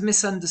sometimes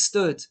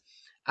misunderstood,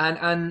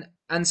 and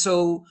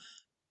so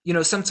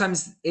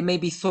sometimes it may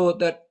be thought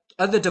that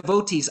other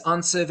devotees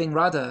aren't serving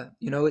Radha.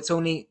 It's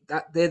only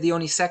that they're the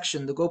only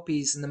section, the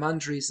gopis and the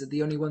Manjaris are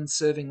the only ones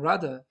serving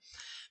Radha.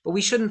 But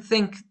we shouldn't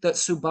think that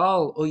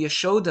Subal or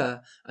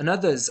Yashoda and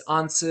others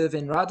aren't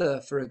serving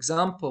Radha, for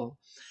example.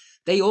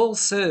 They all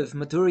serve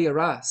Madhurya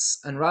Ras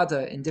and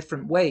Radha in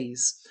different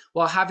ways,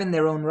 while having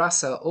their own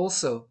rasa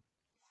also.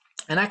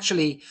 And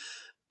actually,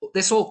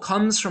 this all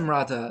comes from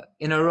Radha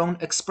in her own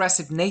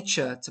expressive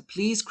nature to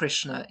please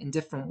Krishna in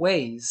different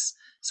ways.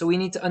 So we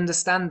need to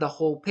understand the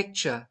whole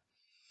picture.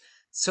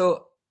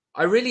 So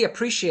I really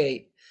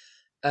appreciate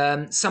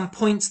some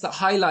points that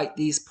highlight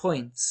these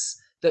points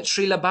that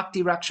Srila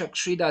Bhakti Rakshak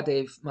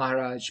Sridadev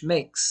Maharaj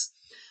makes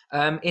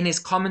in his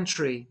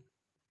commentary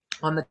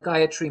on the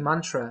Gayatri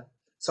Mantra.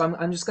 So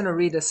I'm just going to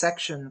read a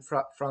section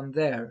from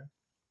there.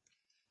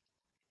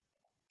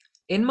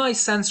 In my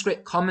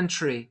Sanskrit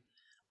commentary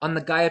on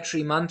the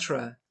Gayatri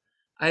Mantra,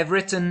 I have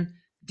written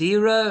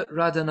Dhira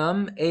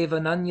Radhanam Eva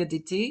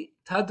Nanyaditi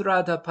Tad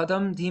Radha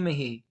Padam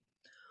Dhimahi.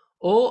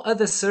 All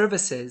other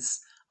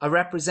services are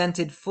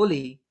represented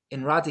fully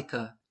in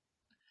Radhika.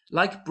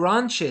 Like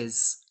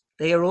branches,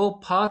 they are all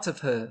part of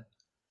her.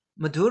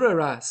 Madhura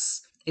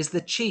Ras is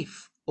the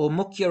chief or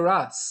Mukhya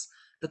Ras,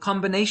 the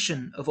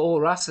combination of all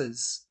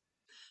rasas.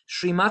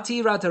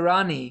 Srimati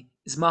Radharani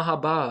is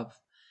Mahabhav.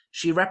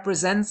 She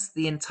represents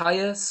the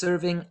entire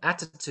serving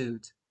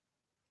attitude.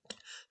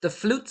 The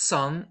flute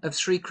song of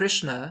Sri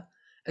Krishna,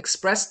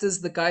 expressed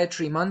as the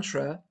Gayatri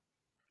Mantra,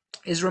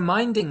 is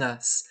reminding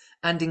us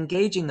and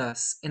engaging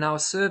us in our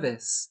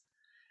service.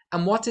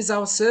 And what is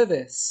our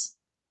service?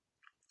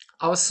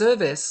 Our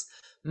service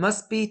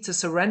must be to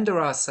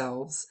surrender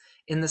ourselves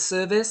in the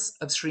service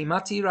of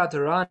Srimati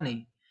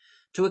Radharani,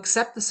 to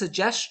accept the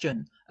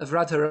suggestion of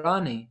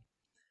Radharani.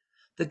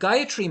 The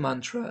Gayatri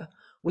Mantra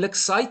will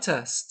excite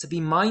us to be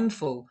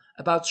mindful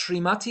about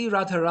Srimati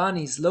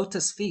Radharani's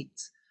lotus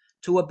feet,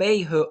 to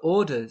obey her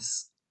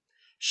orders.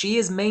 She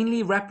is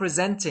mainly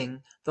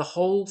representing the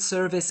whole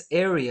service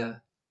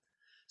area.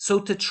 So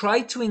to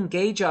try to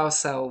engage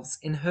ourselves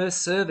in her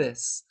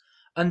service,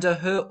 under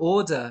her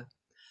order,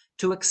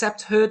 to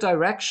accept her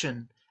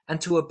direction and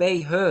to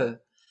obey her,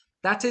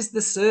 that is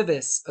the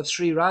service of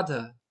Sri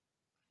Radha.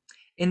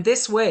 In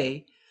this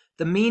way,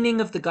 the meaning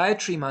of the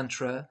Gayatri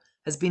Mantra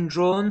has been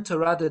drawn to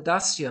Radha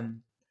Dasyam,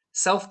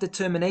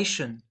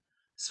 self-determination,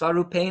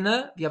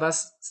 Svarupena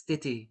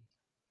Vyavastiti.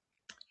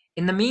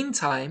 In the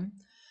meantime,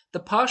 the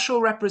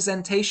partial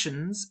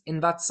representations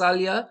in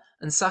Vatsalya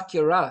and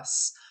Sakya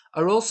Ras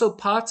are also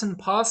part and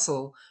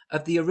parcel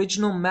of the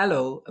original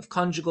mellow of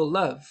conjugal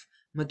love,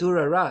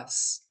 Madhura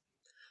Ras.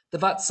 The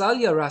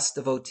Vatsalya Ras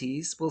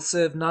devotees will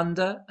serve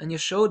Nanda and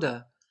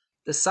Yashoda.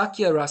 The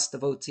Sakya Ras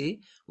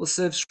devotee will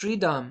serve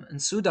Sridham and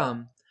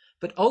Sudam.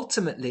 But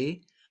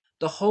ultimately,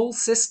 the whole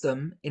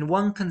system in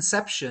one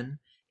conception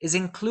is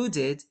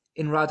included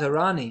in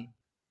Radharani.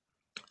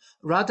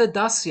 Radha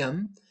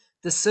Dasyam,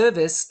 the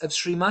service of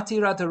Srimati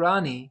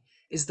Radharani,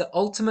 is the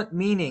ultimate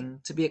meaning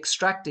to be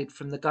extracted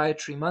from the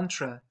Gayatri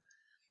Mantra.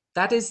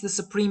 That is the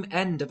supreme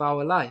end of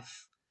our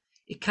life.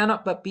 It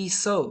cannot but be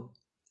so.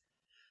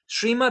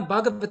 Srimad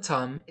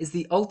Bhagavatam is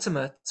the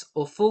ultimate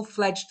or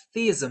full-fledged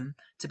theism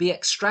to be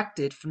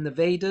extracted from the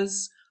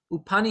Vedas,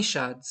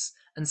 Upanishads,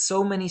 and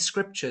so many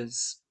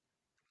scriptures.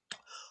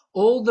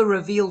 All the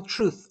revealed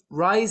truth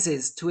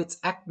rises to its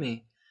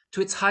acme,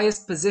 to its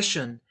highest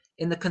position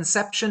in the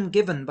conception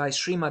given by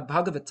Srimad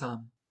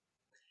Bhagavatam.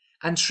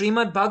 And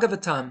Srimad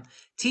Bhagavatam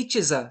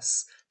teaches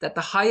us that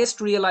the highest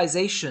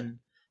realization,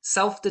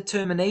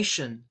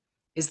 self-determination,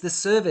 is the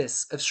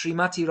service of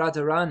Srimati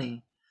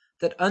Radharani,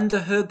 that under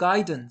her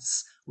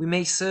guidance we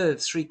may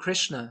serve Sri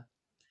Krishna.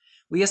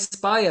 We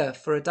aspire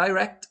for a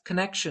direct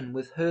connection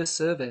with her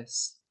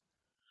service.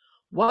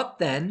 What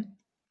then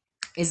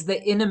is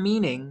the inner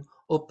meaning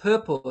or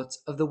purport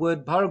of the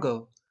word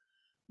Bhargo?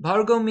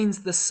 Bhargo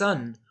means the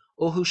sun,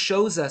 or who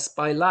shows us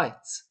by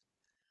light.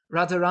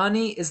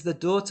 Radharani is the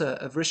daughter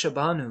of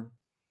Rishabhanu.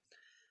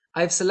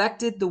 I have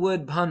selected the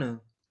word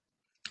Bhanu.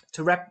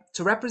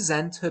 To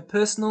represent her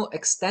personal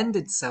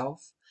extended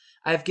self,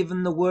 I have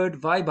given the word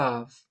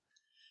Vaibhav.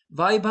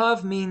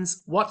 Vaibhav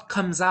means what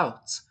comes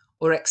out,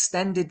 or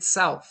extended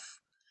self.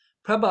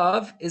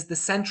 Prabhav is the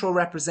central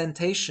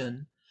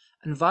representation,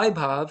 and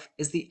Vaibhav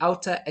is the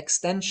outer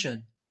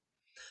extension.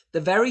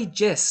 The very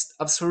gist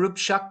of Swarup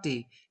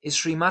Shakti is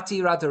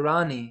Srimati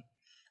Radharani,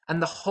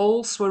 and the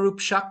whole Swarup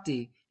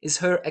Shakti is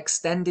her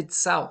extended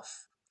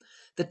self.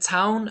 The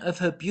town of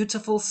her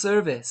beautiful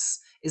service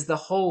is the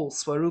whole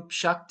Swarup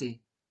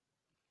Shakti.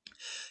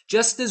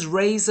 Just as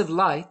rays of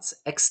light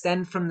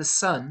extend from the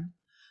sun,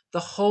 the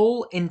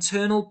whole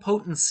internal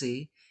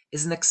potency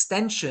is an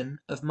extension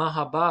of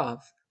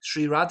Mahabhav,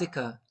 Sri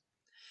Radhika.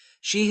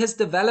 She has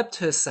developed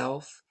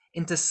herself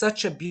into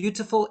such a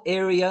beautiful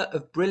area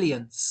of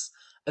brilliance,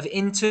 of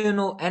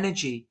internal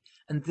energy,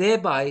 and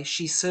thereby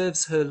she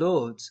serves her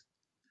Lord.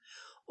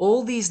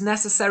 All these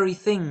necessary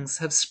things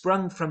have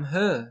sprung from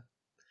her.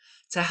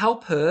 To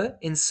help her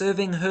in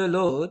serving her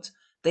Lord,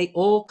 they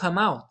all come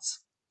out.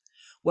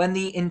 When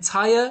the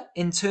entire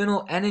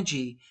internal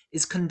energy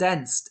is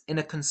condensed in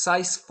a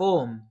concise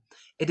form,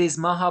 it is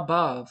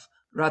Mahabhav,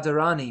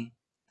 Radharani.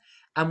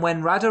 And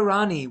when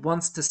Radharani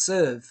wants to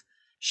serve,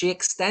 she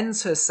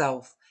extends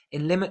herself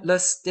in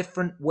limitless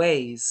different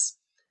ways.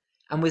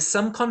 And with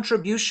some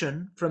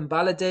contribution from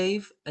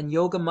Baladev and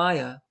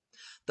Yogamaya,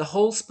 the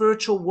whole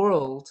spiritual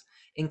world,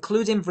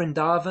 including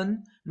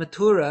Vrindavan,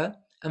 Mathura,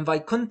 and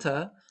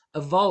Vaikuntha,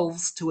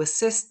 evolves to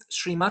assist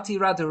Srimati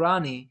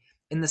Radharani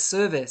in the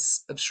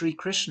service of Sri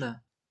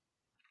Krishna.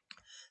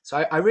 So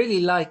I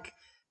really like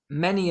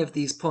many of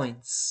these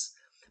points,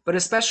 but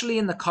especially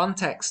in the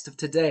context of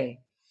today,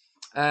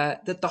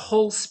 that the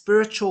whole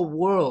spiritual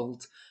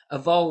world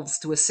evolves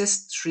to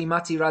assist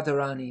Srimati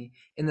Radharani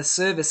in the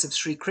service of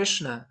Sri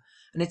Krishna,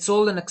 and it's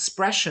all an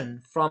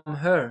expression from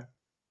her.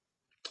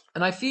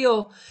 And I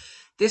feel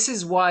this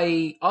is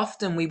why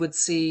often we would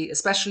see,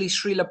 especially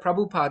Srila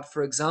Prabhupada,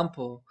 for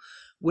example,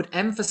 would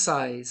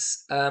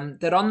emphasize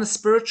that on the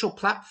spiritual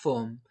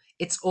platform,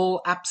 it's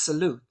all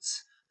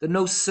absolute, that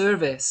no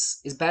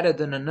service is better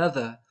than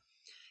another.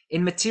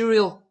 In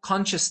material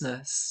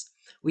consciousness,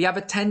 we have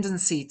a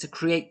tendency to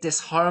create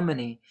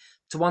disharmony,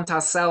 to want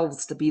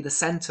ourselves to be the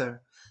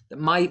center, that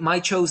my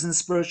chosen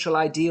spiritual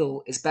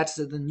ideal is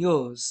better than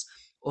yours,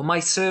 or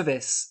my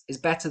service is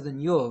better than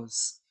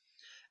yours.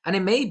 And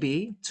it may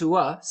be to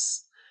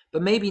us,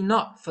 but maybe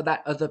not for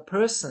that other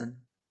person.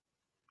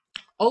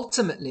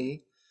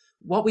 Ultimately,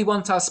 what we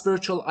want our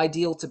spiritual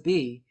ideal to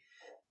be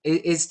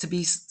is to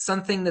be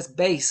something that's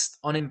based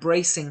on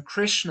embracing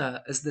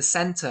Krishna as the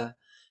center,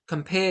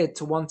 compared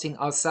to wanting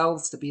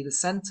ourselves to be the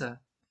center.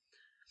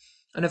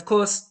 And of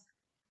course,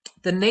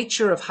 the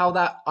nature of how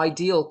that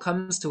ideal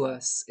comes to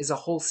us is a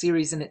whole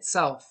series in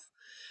itself.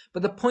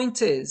 But the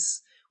point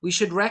is, we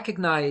should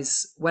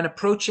recognize when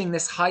approaching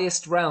this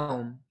highest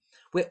realm,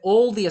 where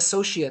all the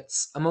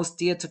associates are most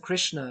dear to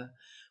Krishna,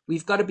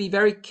 we've got to be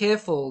very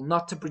careful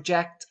not to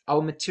project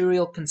our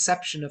material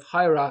conception of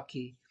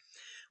hierarchy.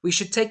 We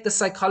should take the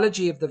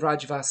psychology of the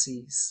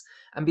Rajvasis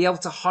and be able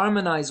to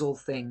harmonize all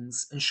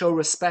things and show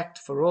respect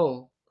for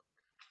all.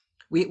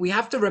 We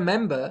have to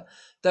remember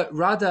that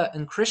Radha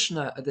and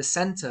Krishna are the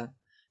center.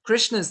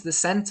 Krishna is the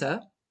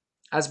center,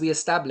 as we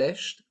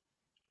established,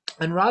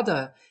 and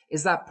Radha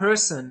is that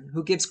person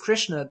who gives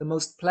Krishna the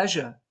most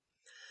pleasure.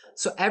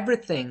 So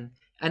everything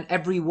and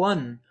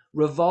everyone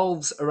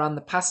revolves around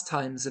the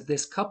pastimes of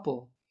this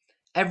couple.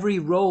 Every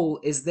role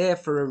is there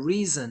for a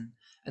reason,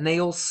 and they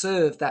all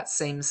serve that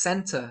same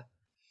center.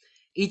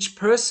 Each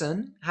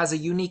person has a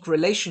unique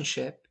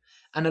relationship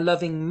and a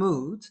loving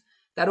mood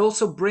that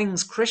also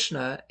brings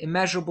Krishna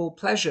immeasurable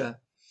pleasure,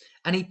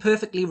 and he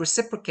perfectly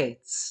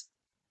reciprocates.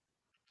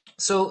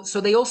 So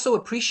they also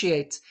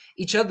appreciate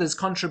each other's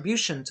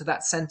contribution to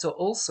that center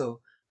also,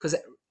 because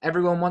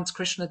everyone wants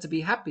Krishna to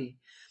be happy.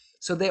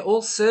 So they're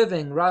all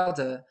serving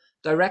Radha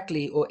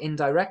directly or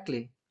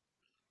indirectly.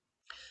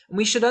 And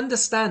we should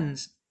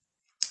understand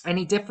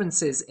any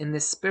differences in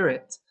this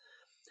spirit.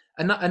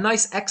 A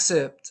nice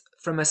excerpt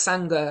from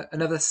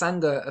another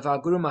Sangha of our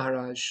Guru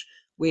Maharaj,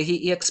 where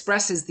he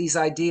expresses these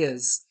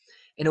ideas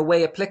in a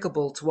way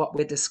applicable to what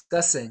we're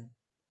discussing.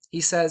 He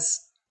says,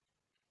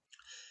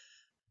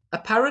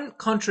 apparent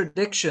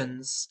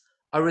contradictions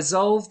are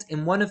resolved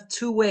in one of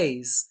two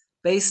ways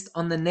based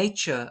on the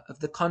nature of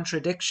the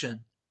contradiction.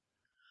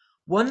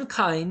 One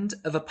kind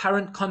of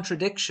apparent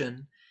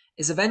contradiction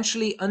is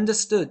eventually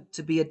understood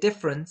to be a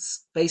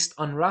difference based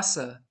on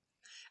rasa,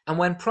 and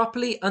when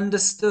properly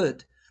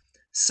understood,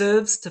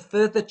 serves to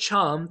further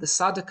charm the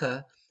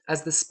sadhaka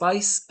as the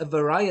spice of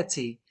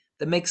variety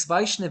that makes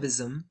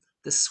Vaishnavism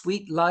the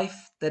sweet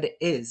life that it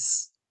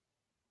is.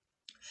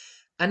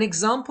 An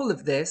example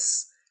of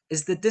this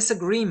is the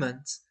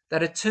disagreement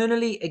that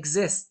eternally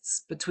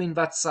exists between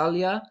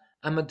Vatsalya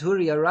and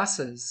Madhurya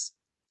rasas.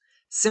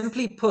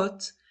 Simply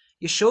put,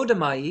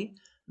 Yashodamai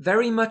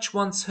very much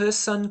wants her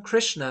son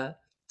Krishna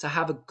to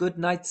have a good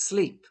night's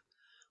sleep,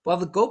 while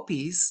the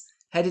gopis,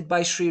 headed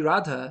by Sri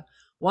Radha,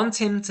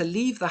 want him to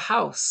leave the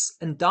house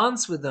and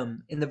dance with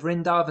them in the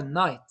Vrindavan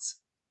night.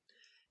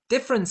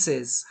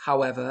 Differences,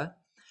 however,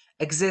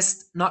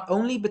 exist not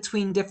only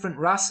between different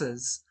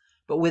rasas,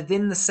 but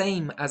within the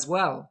same as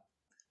well.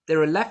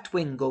 There are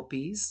left-wing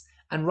gopis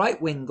and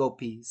right-wing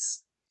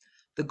gopis.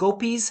 The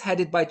gopis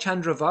headed by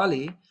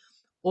Chandravali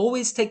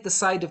always take the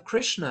side of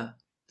Krishna,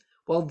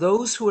 while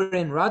those who are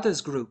in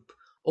Radha's group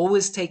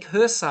always take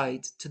her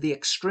side to the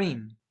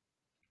extreme.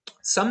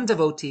 Some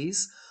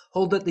devotees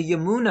hold that the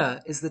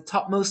Yamuna is the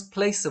topmost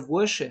place of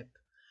worship,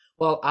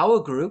 while our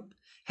group,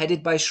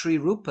 headed by Sri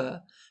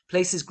Rupa,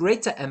 places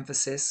greater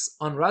emphasis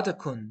on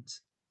Radhakund.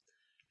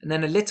 And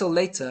then a little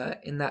later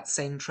in that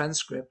same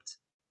transcript,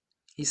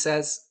 he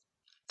says,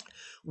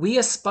 we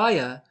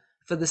aspire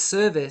for the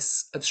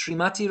service of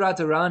Srimati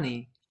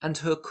Radharani and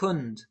her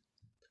Kund.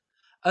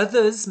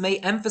 Others may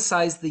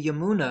emphasize the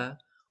Yamuna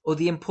or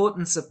the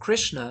importance of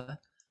Krishna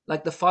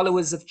like the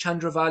followers of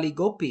Chandravali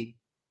Gopi.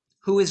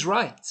 Who is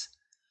right?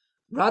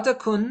 Radha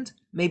Kund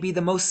may be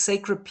the most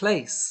sacred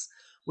place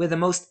where the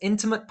most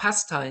intimate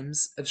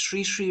pastimes of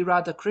Sri Sri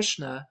Radha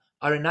Krishna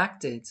are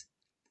enacted.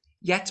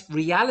 Yet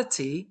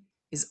reality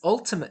is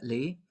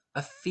ultimately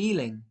a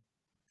feeling.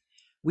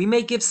 We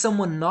may give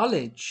someone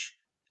knowledge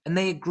and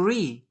they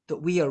agree that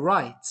we are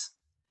right,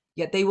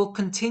 yet they will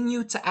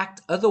continue to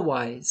act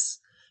otherwise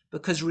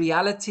because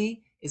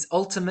reality is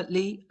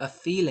ultimately a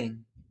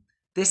feeling.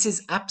 This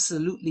is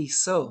absolutely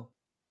so.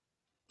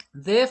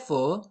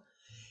 Therefore,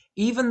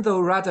 even though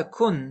Radha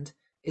Kund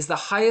is the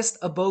highest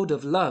abode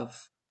of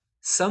love,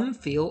 some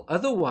feel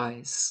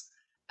otherwise,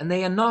 and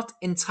they are not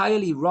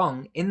entirely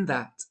wrong in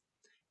that.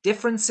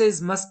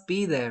 Differences must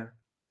be there.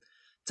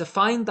 To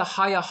find the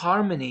higher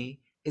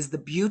harmony is the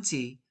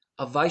beauty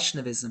of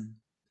Vaishnavism.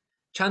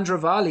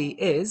 Chandravali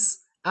is,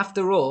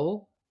 after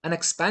all, an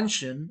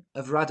expansion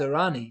of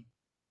Radharani.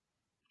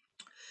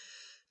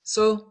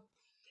 So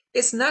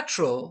it's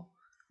natural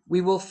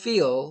we will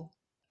feel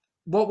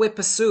what we're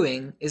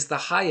pursuing is the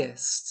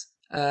highest,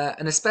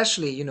 and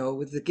especially,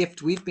 with the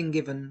gift we've been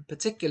given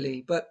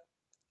particularly, but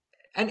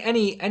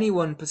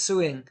anyone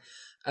pursuing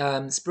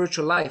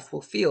spiritual life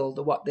will feel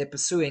that what they're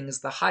pursuing is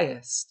the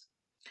highest.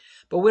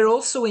 But we're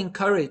also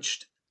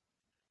encouraged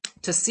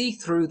to see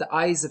through the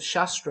eyes of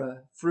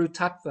Shastra, through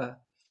Tattva,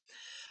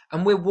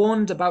 and we're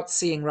warned about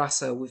seeing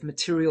rasa with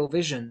material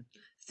vision,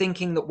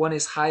 thinking that one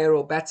is higher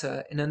or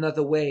better in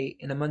another way,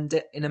 in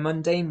a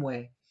mundane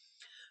way.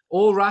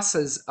 All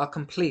rasas are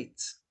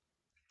complete.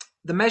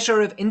 The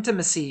measure of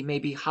intimacy may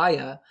be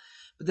higher,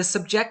 but the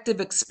subjective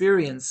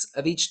experience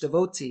of each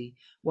devotee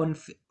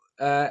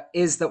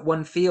is that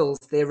one feels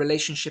their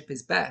relationship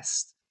is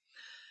best.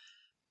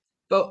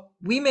 But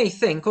we may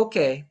think,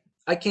 okay,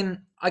 I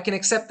can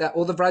accept that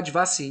all the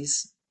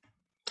Vrajvasis,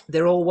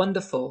 they're all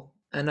wonderful,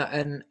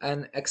 and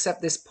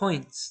accept this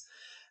point.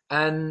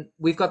 And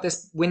we've got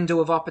this window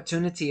of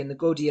opportunity in the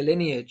Gaudiya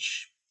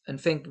lineage and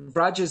think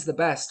Vraj is the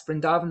best,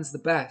 Vrindavan's the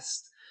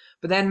best.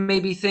 But then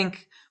maybe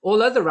think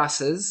all other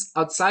rasas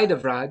outside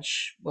of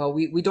Raj, well,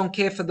 we don't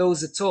care for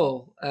those at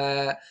all.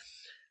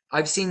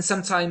 I've seen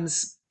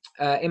sometimes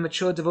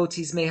immature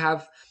devotees may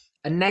have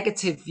a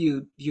negative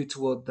view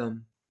toward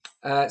them.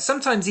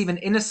 Sometimes even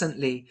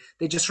innocently,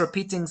 they're just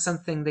repeating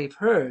something they've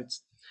heard.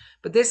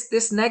 But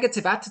this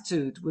negative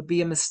attitude would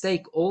be a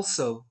mistake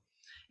also.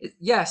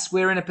 Yes,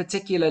 we're in a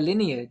particular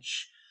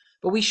lineage,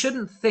 but we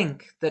shouldn't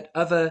think that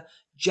other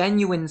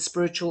genuine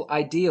spiritual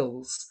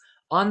ideals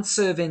aren't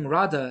serving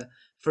Radha,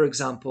 for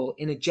example,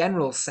 in a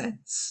general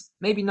sense.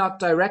 Maybe not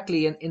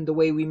directly in the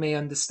way we may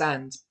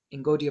understand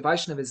in Gaudiya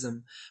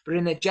Vaishnavism, but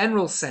in a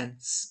general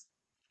sense,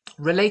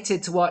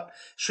 related to what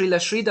Srila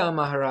Sridhar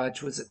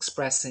Maharaj was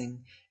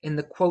expressing in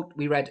the quote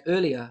we read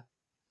earlier.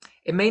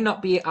 It may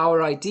not be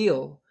our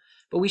ideal,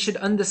 but we should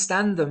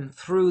understand them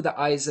through the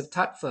eyes of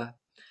Tattva,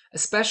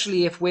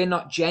 especially if we're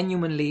not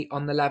genuinely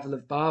on the level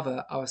of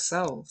bhava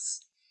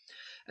ourselves.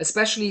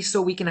 Especially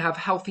so we can have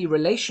healthy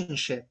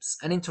relationships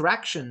and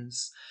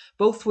interactions,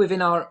 both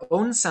within our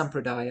own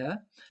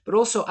sampradaya, but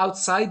also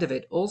outside of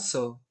it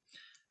also.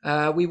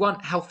 We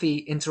want healthy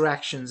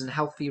interactions and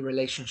healthy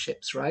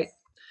relationships, right?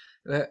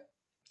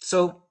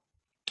 So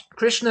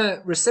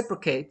Krishna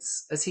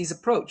reciprocates as he's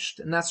approached,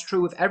 and that's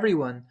true with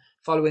everyone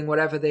following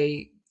whatever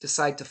they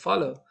decide to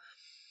follow.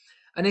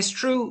 And it's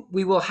true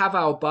we will have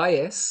our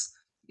bias.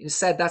 You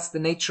said that's the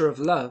nature of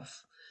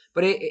love,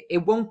 but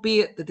it won't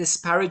be at the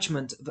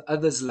disparagement of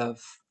others'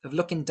 love, of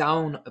looking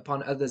down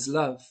upon others'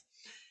 love.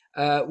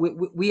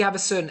 We have a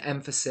certain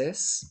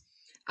emphasis,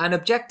 and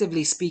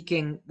objectively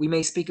speaking, we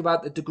may speak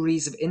about the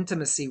degrees of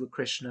intimacy with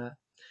Krishna,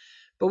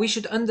 but we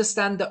should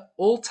understand that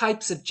all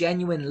types of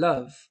genuine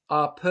love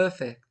are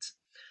perfect.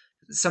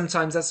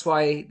 Sometimes that's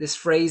why this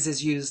phrase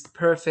is used: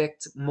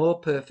 perfect, more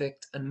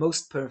perfect, and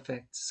most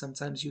perfect.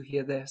 Sometimes you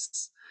hear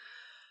this.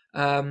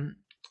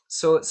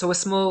 So a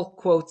small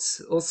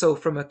quote also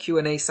from a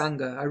Q&A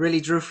Sangha. I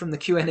really drew from the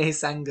Q&A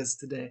Sanghas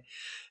today,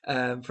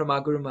 from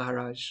our Guru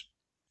Maharaj.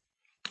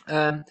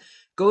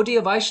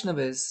 Gaudiya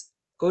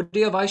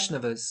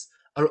Vaishnavas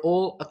are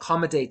all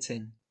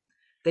accommodating.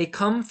 They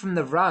come from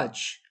the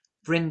Vraj,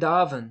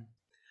 Vrindavan,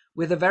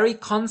 where the very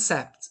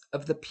concept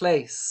of the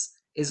place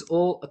is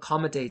all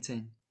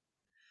accommodating.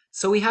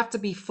 So we have to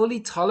be fully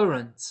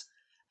tolerant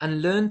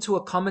and learn to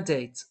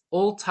accommodate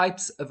all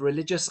types of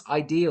religious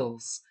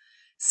ideals,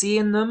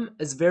 seeing them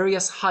as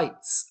various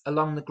heights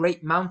along the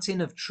great mountain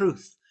of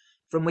truth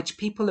from which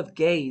people have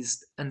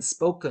gazed and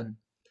spoken,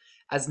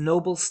 as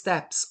noble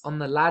steps on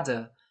the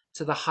ladder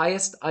to the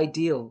highest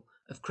ideal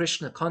of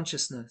Krishna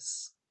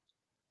consciousness.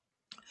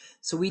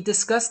 So we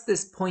discussed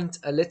this point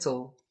a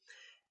little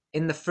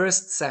in the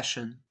first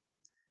session,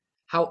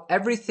 how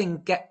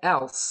everything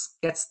else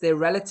gets their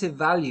relative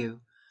value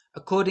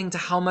according to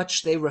how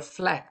much they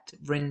reflect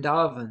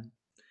Vrindavan.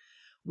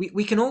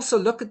 We can also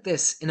look at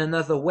this in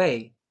another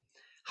way,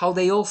 how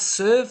they all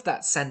serve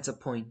that center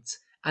point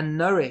and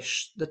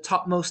nourish the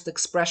topmost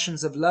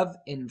expressions of love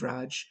in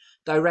Vraj,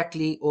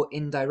 directly or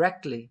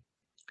indirectly.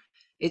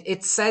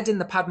 It's said in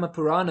the Padma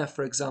Purana,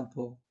 for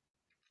example,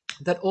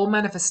 that all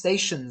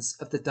manifestations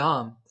of the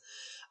Dham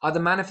are the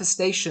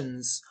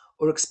manifestations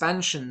or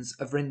expansions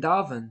of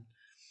Vrindavan.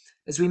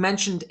 As we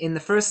mentioned in the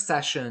first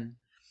session,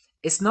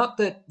 it's not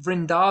that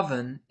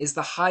Vrindavan is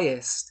the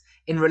highest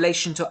in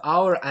relation to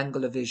our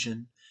angle of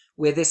vision,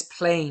 where this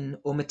plane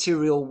or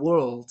material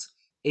world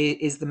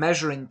is the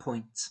measuring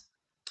point.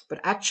 But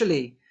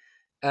actually,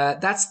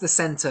 that's the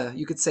center.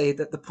 You could say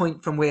that the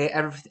point from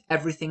where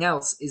everything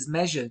else is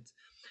measured.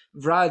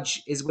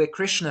 Vraj is where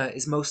Krishna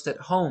is most at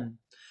home.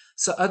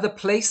 So other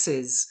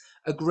places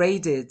are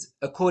graded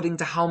according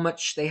to how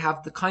much they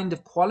have the kind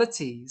of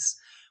qualities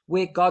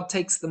where God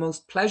takes the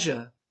most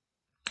pleasure.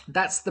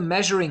 That's the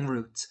measuring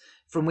route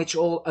from which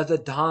all other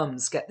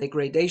dhams get their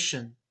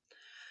gradation.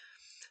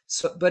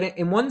 So, but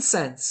in one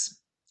sense,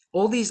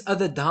 all these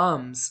other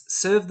dhams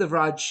serve the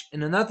Raj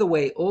in another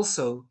way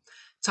also,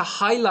 to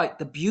highlight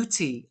the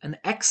beauty and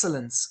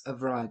excellence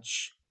of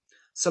Raj.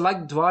 So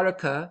like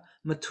Dwaraka,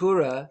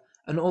 Mathura,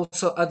 and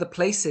also other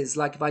places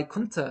like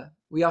Vaikuntha,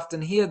 we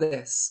often hear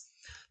this.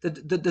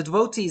 The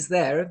devotees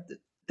there,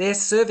 they're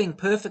serving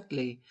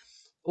perfectly.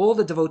 All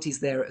the devotees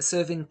there are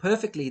serving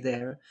perfectly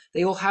there.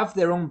 They all have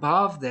their own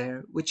bhav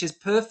there, which is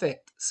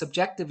perfect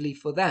subjectively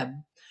for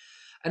them.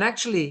 And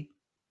actually,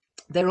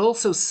 they're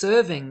also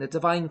serving the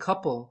divine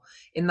couple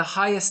in the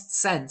highest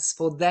sense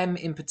for them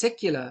in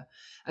particular,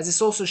 as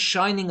it's also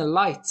shining a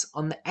light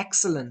on the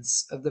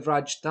excellence of the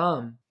Vraj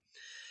Dham.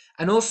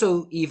 And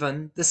also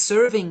even the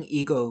serving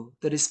ego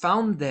that is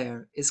found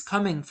there is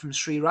coming from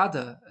Sri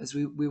Radha, as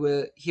we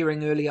were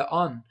hearing earlier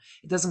on.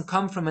 It doesn't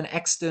come from an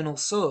external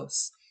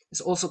source.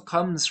 This also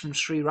comes from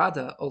Sri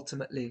Radha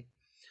ultimately.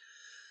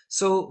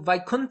 So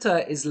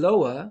Vaikuntha is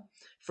lower,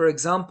 for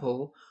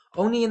example,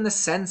 only in the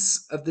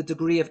sense of the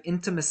degree of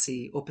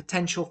intimacy or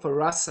potential for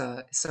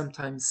rasa is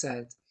sometimes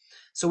said.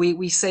 So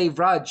we say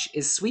Vraj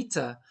is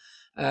sweeter.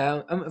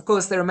 And of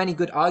course, there are many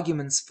good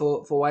arguments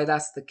for why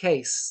that's the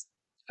case.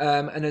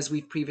 And as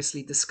we've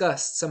previously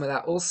discussed, some of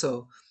that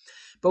also.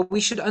 But we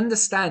should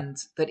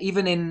understand that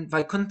even in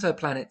Vaikuntha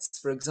planets,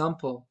 for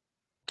example,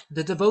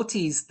 the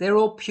devotees, they're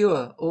all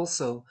pure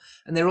also,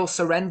 and they're all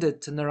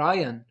surrendered to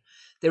Narayan.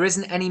 There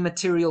isn't any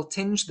material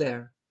tinge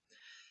there.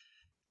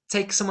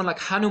 Take someone like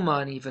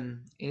Hanuman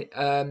even.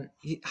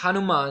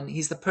 Hanuman,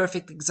 he's the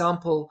perfect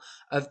example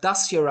of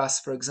Dasyaras,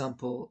 for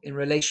example, in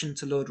relation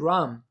to Lord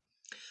Ram.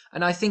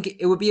 And I think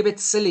it would be a bit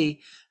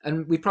silly,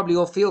 and we probably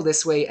all feel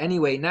this way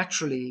anyway,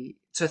 naturally,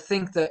 to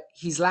think that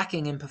he's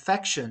lacking in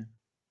perfection.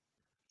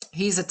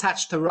 He's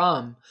attached to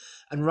Ram,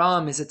 and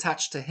Ram is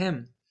attached to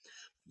him.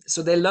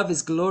 So their love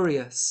is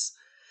glorious.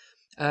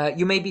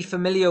 You may be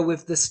familiar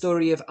with the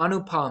story of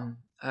Anupam,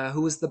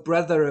 who was the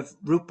brother of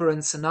Rupa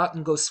and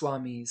Sanatan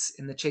Goswamis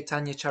in the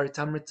Chaitanya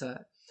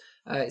Charitamrita.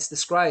 It's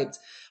described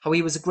how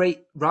he was a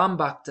great Ram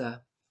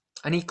Bhakta,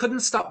 and he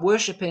couldn't stop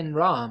worshipping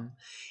Ram,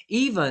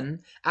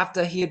 even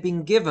after he had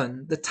been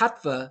given the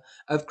tattva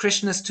of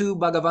Krishna's tu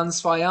Bhagavan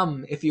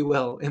Swayam, if you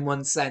will, in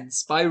one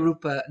sense, by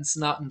Rupa and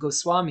Sanatan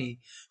Goswami,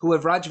 who were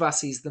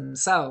Vrajvasis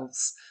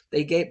themselves.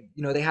 They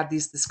had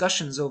these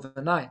discussions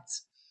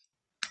overnight.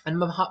 And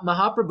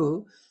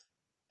Mahaprabhu,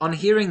 on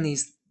hearing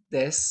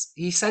this,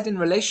 he said in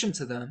relation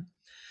to them,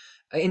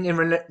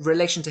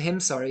 relation to him,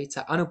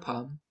 to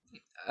Anupam,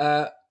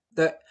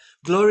 that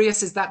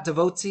glorious is that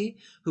devotee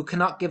who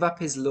cannot give up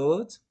his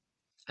Lord,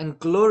 and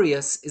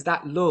glorious is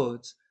that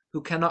Lord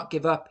who cannot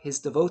give up his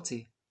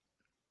devotee.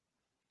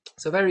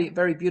 So very,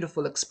 very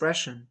beautiful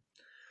expression.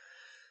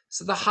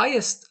 So the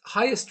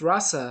highest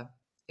rasa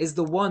is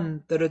the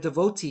one that a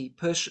devotee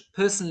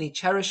personally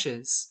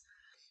cherishes.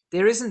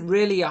 There isn't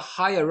really a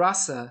higher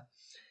rasa,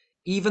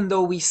 even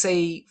though we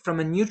say from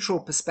a neutral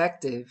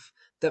perspective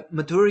that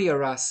Madhurya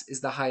Ras is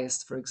the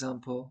highest, for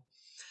example.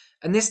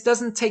 And this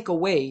doesn't take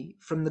away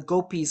from the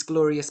gopis'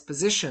 glorious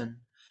position,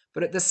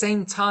 but at the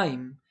same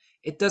time,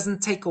 it doesn't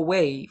take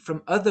away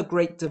from other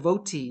great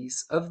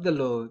devotees of the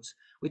Lord,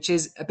 which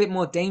is a bit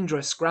more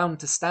dangerous ground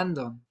to stand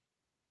on.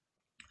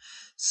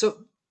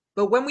 So,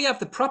 but when we have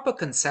the proper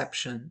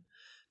conception,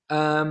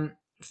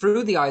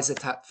 through the Isa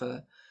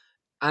Tattva,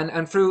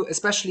 and through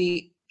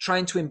especially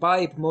trying to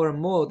imbibe more and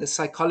more the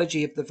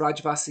psychology of the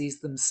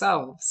Vrajvasis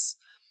themselves,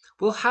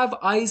 we'll have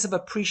eyes of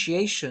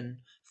appreciation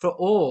for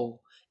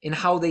all in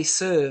how they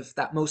serve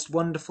that most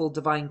wonderful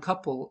divine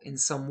couple in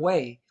some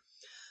way.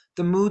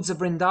 The moods of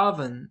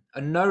Vrindavan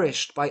are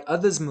nourished by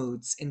others'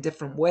 moods in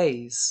different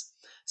ways.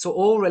 So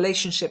all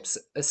relationships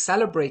are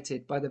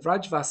celebrated by the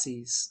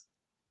Vrajvasis.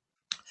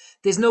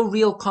 There's no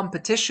real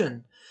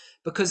competition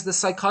because the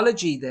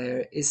psychology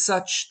there is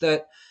such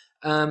that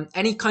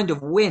any kind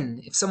of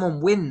win, if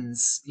someone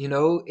wins,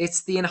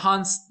 it's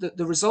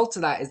the result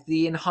of that is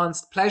the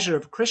enhanced pleasure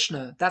of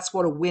Krishna. That's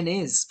what a win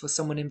is for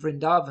someone in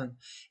Vrindavan,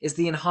 is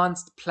the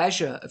enhanced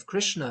pleasure of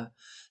Krishna.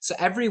 So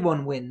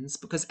everyone wins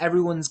because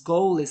everyone's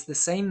goal is the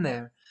same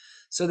there.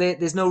 So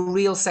there's no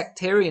real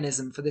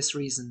sectarianism for this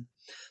reason.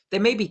 There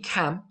may be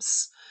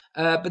camps,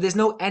 but there's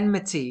no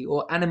enmity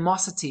or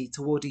animosity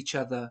toward each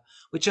other,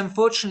 which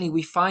unfortunately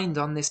we find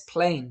on this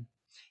plane.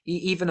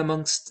 even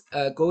amongst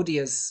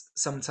Gaudiyas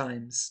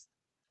sometimes.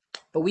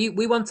 But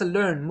we want to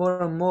learn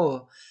more and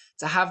more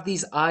to have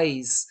these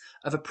eyes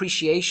of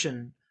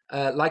appreciation,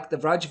 like the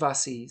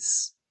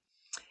Vrajvasis.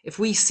 If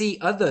we see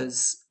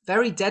others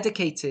very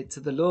dedicated to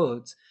the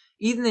Lord,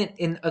 even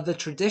in other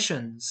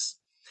traditions,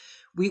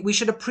 we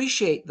should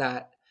appreciate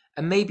that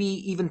and maybe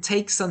even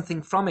take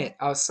something from it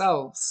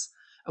ourselves.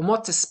 And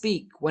what to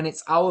speak when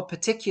it's our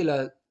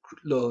particular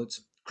Lord,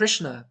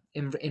 Krishna,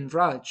 in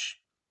Vraj.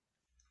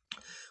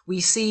 We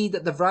see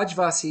that the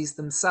Vrajvasis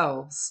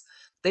themselves,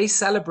 they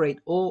celebrate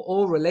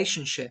all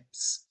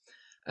relationships.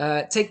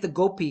 Take the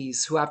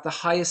gopis, who have the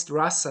highest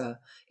rasa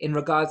in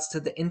regards to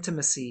the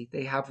intimacy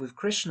they have with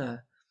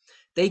Krishna.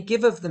 They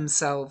give of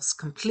themselves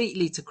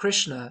completely to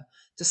Krishna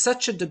to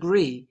such a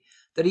degree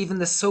that even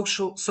the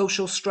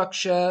social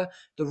structure,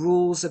 the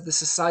rules of the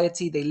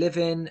society they live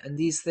in, and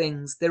these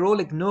things, they're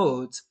all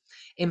ignored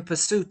in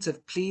pursuit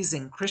of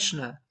pleasing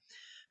Krishna.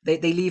 They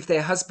leave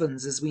their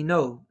husbands, as we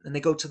know, and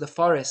they go to the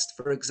forest,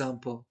 for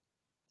example.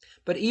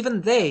 But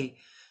even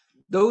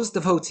those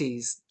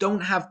devotees,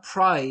 don't have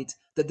pride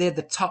that they're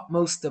the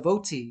topmost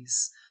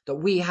devotees, that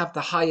we have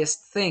the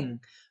highest thing,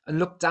 and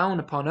look down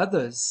upon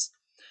others.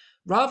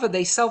 Rather,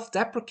 they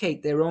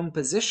self-deprecate their own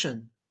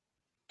position,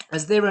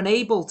 as they're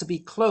unable to be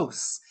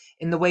close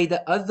in the way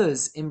that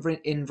others in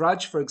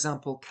Vraj, for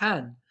example,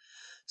 can.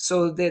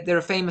 So there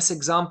are famous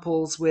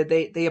examples where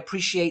they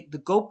appreciate the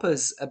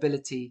Gopa's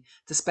ability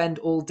to spend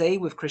all day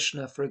with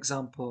Krishna, for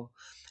example,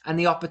 and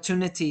the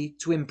opportunity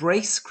to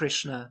embrace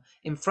Krishna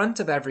in front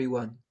of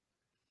everyone.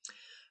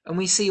 And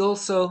we see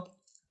also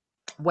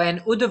when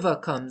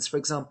Uddhava comes, for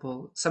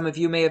example, some of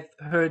you may have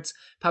heard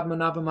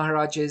Padmanabha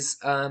Maharaj's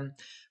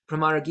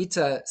Pramara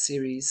Gita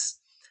series.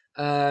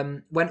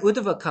 When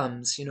Uddhava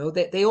comes,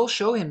 they all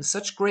show him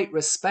such great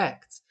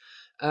respect.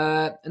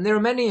 And there are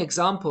many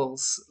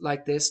examples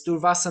like this.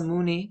 Durvasa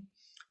Muni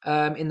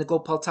in the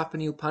Gopal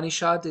Tapani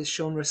Upanishad is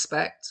shown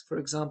respect, for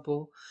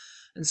example.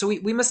 And so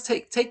we must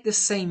take this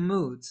same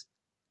mood,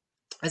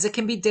 as it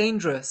can be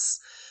dangerous,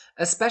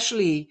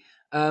 especially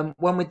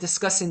when we're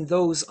discussing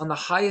those on the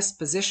highest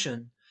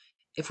position.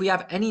 If we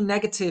have any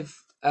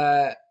negative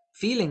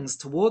feelings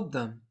toward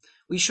them,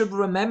 we should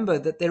remember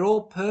that they're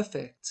all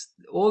perfect.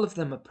 All of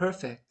them are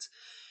perfect.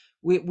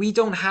 We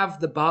don't have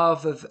the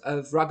bhav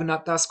of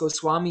Raghunath Das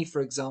Goswami,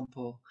 for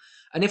example.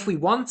 And if we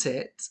want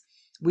it,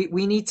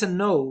 we need to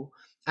know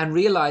and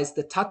realize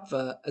the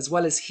tattva as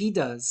well as he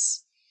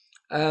does.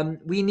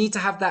 We need to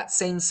have that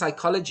same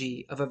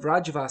psychology of a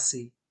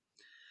Vrajvasi.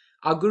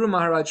 Our Guru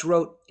Maharaj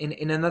wrote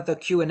in another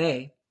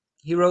Q&A,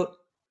 he wrote,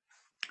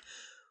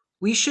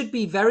 "We should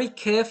be very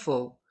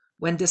careful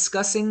when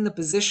discussing the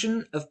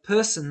position of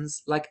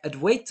persons like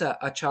Advaita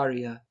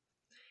Acharya.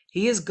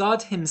 He is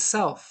God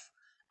himself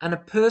and a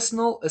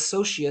personal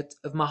associate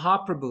of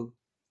Mahaprabhu.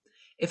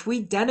 If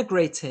we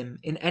denigrate him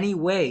in any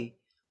way,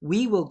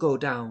 we will go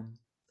down.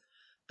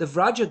 The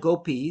Vraja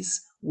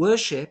Gopis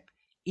worship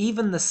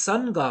even the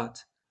sun god.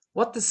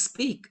 What to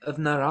speak of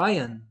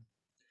Narayan?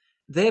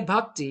 Their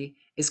bhakti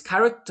is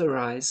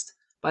characterized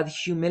by the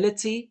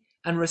humility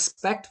and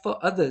respect for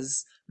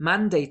others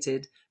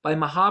mandated by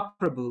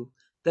Mahaprabhu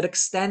that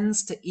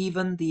extends to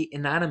even the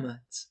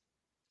inanimate.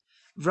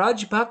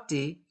 Vraj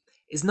Bhakti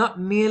is not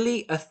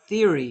merely a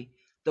theory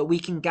that we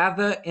can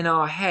gather in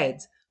our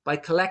head by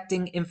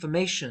collecting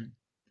information.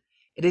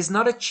 It is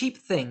not a cheap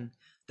thing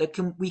that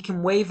we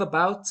can wave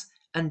about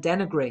and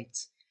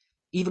denigrate,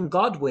 even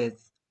God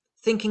with,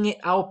 thinking it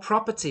our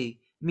property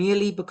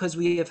merely because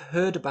we have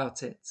heard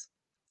about it.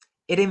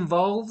 It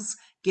involves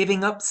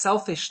giving up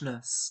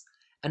selfishness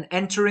and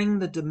entering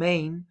the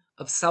domain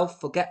of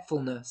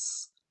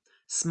self-forgetfulness.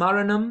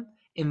 Smaranam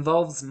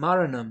involves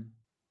maranam.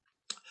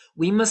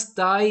 We must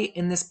die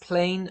in this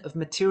plane of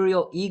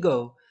material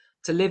ego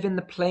to live in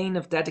the plane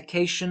of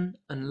dedication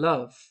and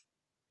love."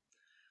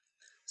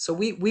 So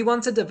we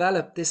want to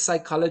develop this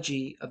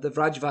psychology of the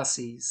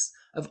Vrajvasis,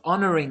 of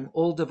honoring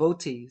all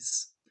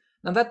devotees.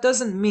 Now that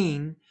doesn't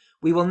mean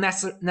we will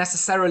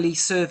necessarily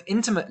serve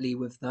intimately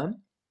with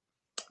them.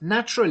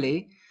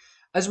 Naturally,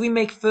 as we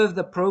make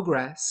further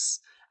progress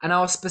and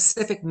our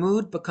specific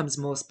mood becomes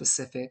more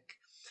specific,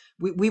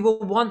 we will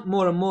want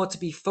more and more to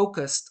be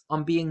focused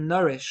on being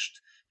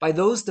nourished by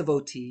those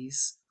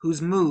devotees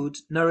whose mood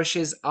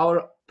nourishes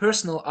our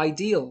personal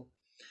ideal.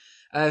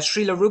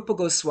 Srila Rupa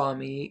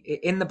Goswami,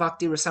 in the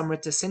Bhakti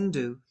Rasamrita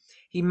Sindhu,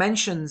 he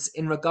mentions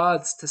in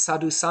regards to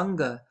Sadhu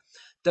Sangha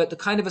that the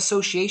kind of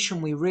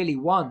association we really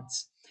want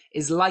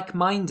is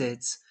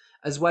like-minded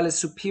as well as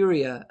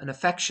superior and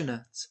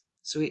affectionate.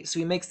 So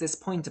he makes this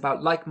point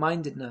about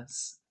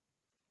like-mindedness.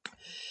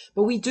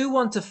 But we do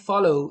want to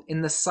follow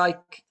in the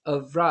psyche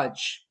of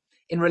Vraj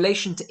in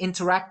relation to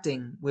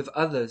interacting with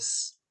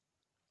others.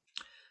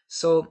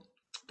 So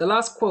the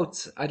last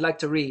quote I'd like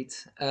to read,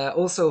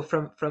 also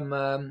from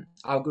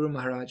our Guru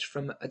Maharaj,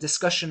 from a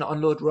discussion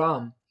on Lord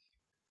Ram.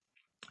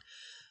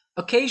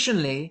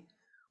 "Occasionally,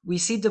 we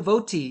see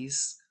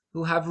devotees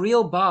who have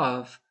real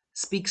bhav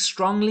speak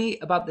strongly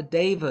about the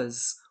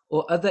devas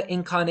or other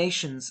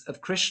incarnations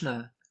of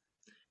Krishna,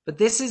 but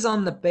this is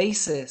on the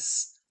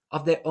basis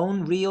of their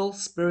own real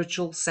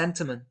spiritual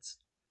sentiment.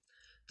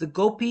 The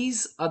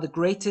gopis are the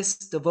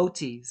greatest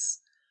devotees,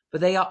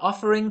 but they are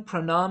offering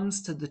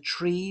pranams to the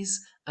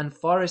trees and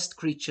forest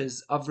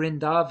creatures of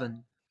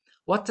Vrindavan.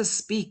 What to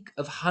speak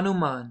of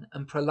Hanuman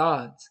and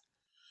Prahlad?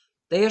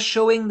 They are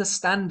showing the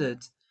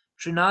standard,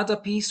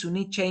 Trinadapi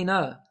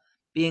Sunichena,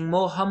 being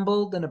more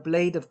humble than a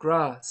blade of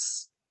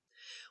grass.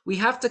 We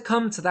have to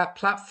come to that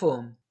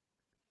platform,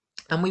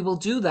 and we will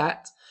do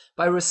that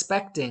by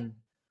respecting,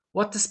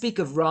 what to speak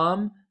of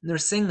Ram,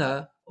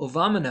 Nrsimha, or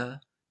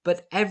Vamana,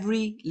 but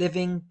every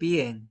living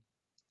being.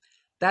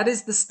 That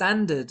is the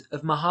standard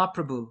of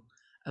Mahaprabhu,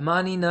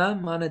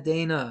 Amanina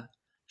Manadena,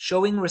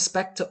 showing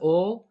respect to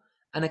all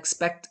and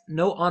expect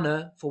no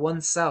honor for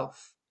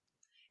oneself.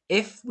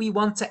 If we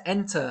want to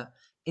enter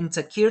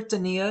into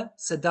Kirtaniya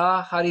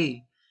Sada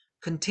Hari,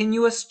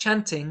 continuous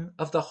chanting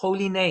of the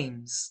holy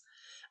names,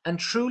 and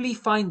truly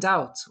find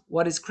out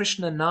what is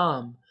Krishna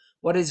Nam,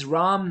 what is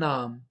Ram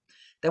Nam,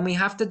 then we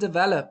have to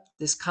develop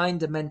this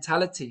kind of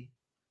mentality.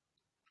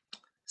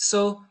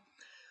 So,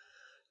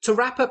 to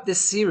wrap up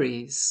this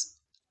series,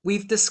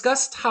 we've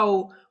discussed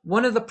how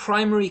one of the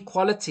primary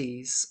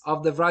qualities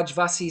of the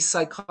Vrajvasi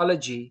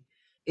psychology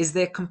is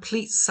their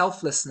complete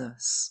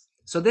selflessness.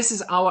 So, this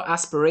is our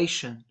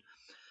aspiration.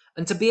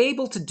 And to be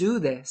able to do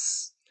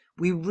this,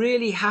 we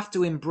really have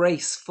to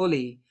embrace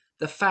fully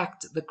the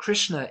fact that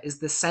Krishna is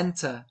the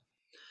center.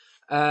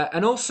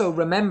 And also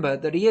remember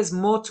that he is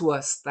more to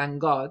us than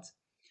God.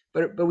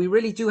 But we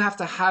really do have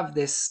to have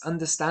this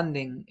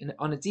understanding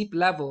on a deep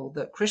level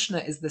that Krishna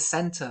is the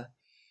center.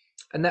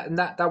 And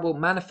that will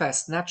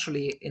manifest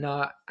naturally in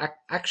our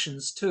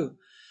actions too.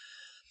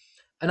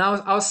 And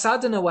our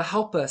sadhana will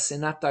help us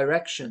in that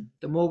direction.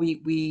 The more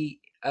we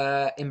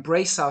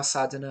embrace our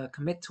sadhana,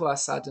 commit to our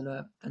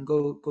sadhana, and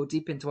go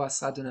deep into our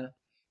sadhana,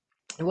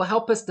 it will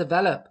help us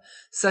develop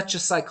such a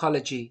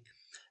psychology,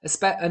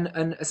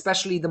 and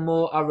especially the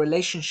more our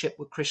relationship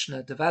with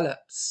Krishna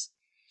develops.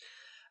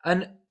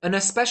 And an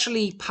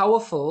especially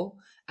powerful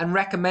and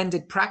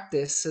recommended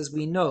practice, as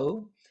we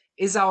know,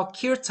 is our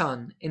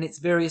kirtan in its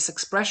various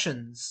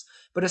expressions,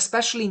 but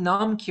especially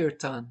Nam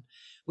Kirtan,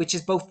 which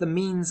is both the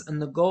means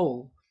and the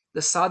goal,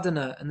 the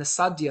sadhana and the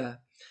sadhya.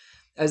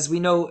 As we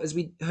know, as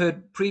we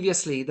heard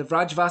previously, the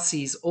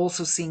Vrajvasis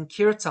also sing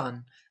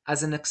kirtan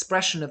as an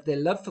expression of their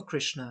love for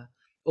Krishna,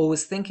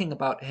 always thinking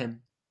about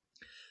him.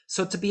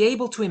 So to be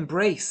able to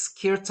embrace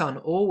kirtan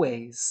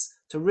always,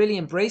 to really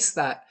embrace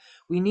that,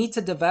 we need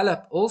to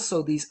develop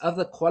also these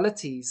other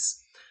qualities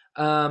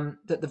that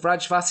the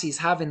Vrajvasis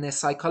have in their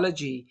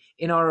psychology,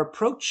 in our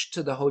approach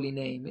to the holy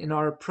name, in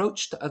our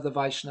approach to other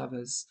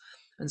Vaishnavas.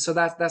 And so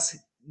that's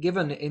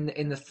given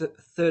in the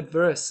third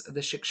verse of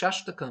the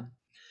Shikshashtakam.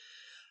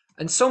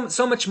 And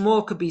so much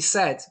more could be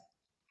said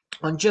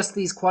on just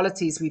these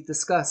qualities we've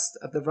discussed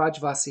of the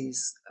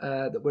Vrajvasis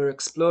that we're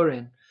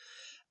exploring.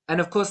 And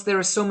of course, there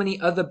are so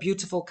many other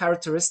beautiful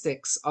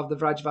characteristics of the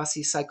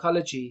Vrajvasi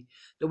psychology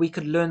that we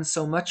could learn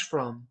so much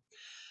from.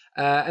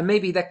 And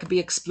maybe that could be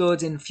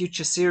explored in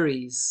future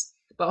series.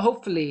 But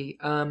hopefully,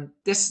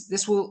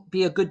 this will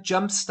be a good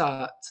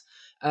jumpstart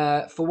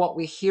for what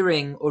we're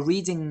hearing or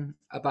reading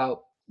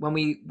about when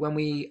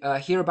we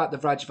hear about the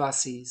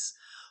Vrajvasis.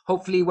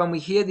 Hopefully, when we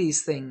hear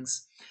these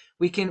things,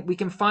 we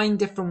can find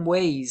different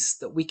ways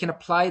that we can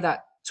apply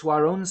that to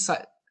our own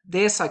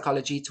their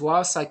psychology, to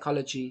our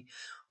psychology,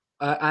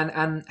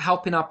 and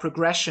help in our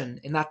progression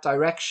in that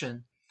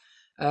direction.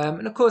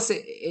 And of course,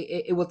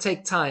 it will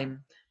take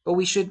time, but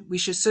we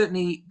should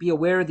certainly be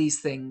aware of these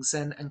things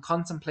and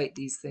contemplate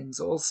these things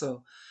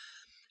also.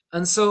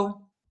 And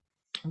so,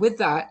 with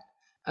that,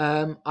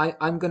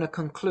 I'm going to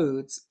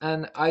conclude,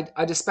 and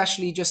I'd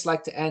especially just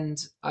like to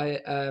end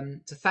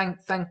to thank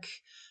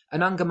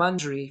Ananga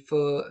Manjari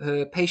for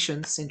her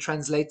patience in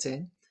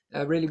translating,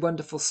 a really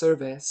wonderful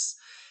service,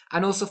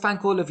 and also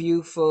thank all of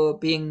you for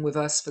being with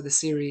us for the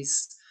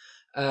series.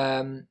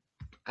 And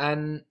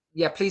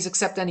yeah, please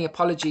accept any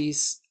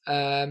apologies.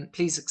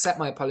 Please accept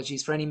my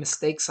apologies for any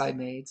mistakes I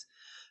made.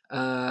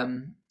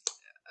 And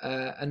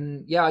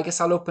yeah, I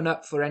guess I'll open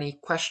up for any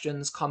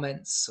questions,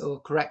 comments, or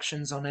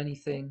corrections on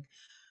anything,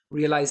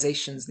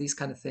 realizations, these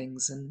kind of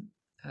things. And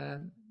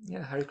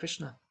yeah, Hare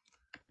Krishna.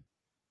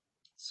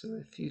 So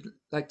if you'd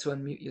like to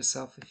unmute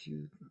yourself, if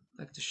you'd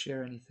like to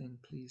share anything,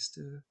 please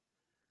do.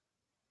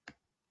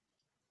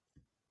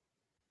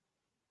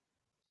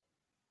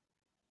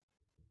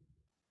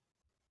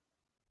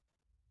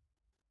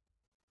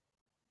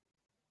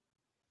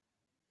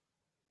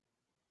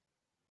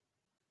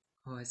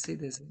 Oh, I see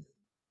there's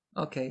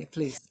okay,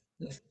 please.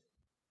 Yeah.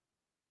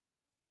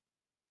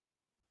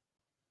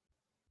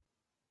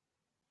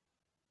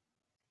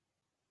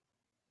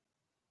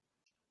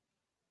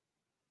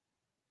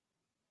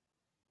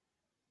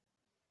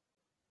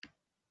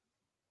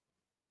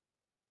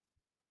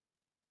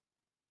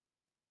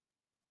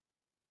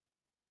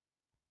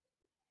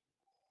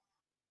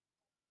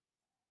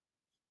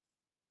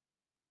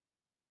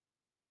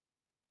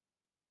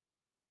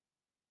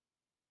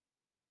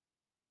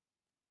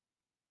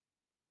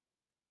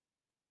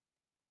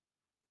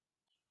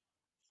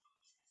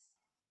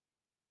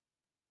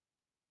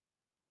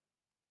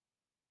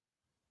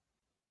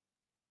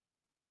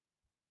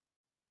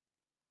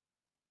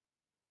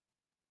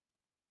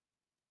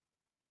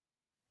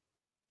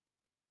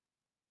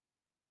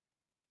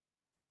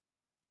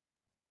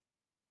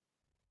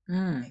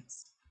 Mm.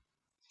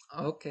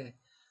 Okay.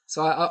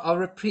 So I'll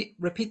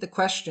repeat the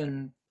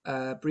question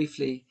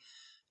briefly,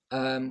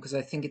 because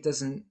I think it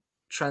doesn't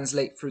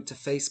translate through to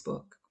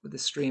Facebook with the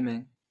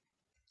streaming.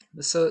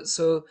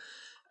 So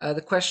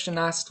the question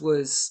asked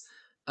was,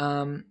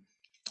 um,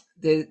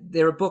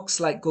 there are books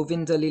like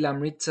Govinda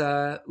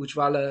Lilamrita,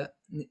 Ujjvala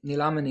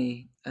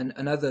Nilamani,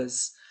 and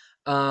others,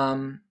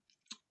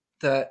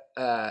 that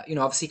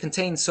obviously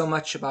contain so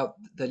much about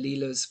the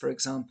Leelas, for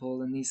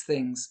example, and these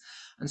things.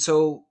 And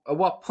so, at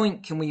what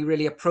point can we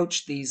really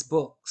approach these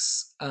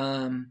books,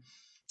 and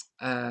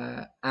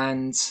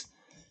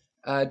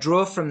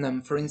draw from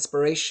them for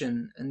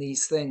inspiration and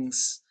these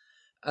things?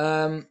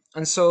 And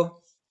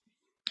so,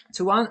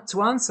 to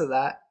answer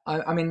that,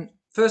 I mean,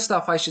 first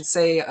off, I should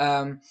say,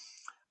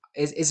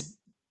 is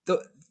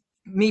the,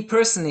 me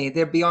personally,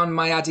 they're beyond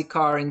my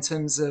adhikar in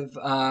terms of,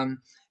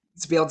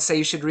 to be able to say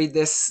you should read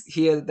this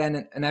here,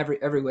 then, and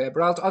everywhere.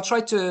 But I'll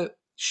try to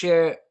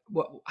share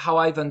how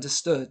I've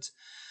understood.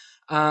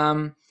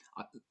 Um,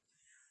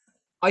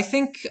 I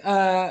think,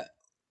 the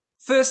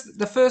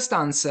first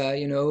answer,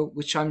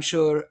 which I'm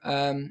sure,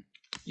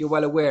 you're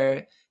well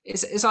aware,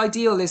 is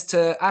ideal, is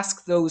to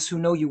ask those who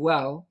know you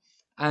well.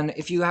 And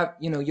if you have,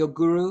 your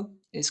guru,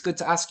 it's good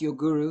to ask your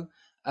guru.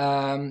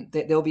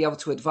 They'll be able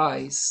to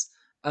advise.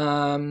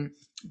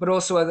 But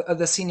also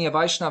other senior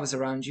Vaishnavas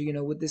around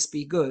you, would this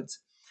be good?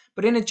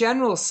 But in a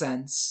general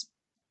sense,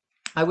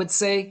 I would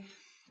say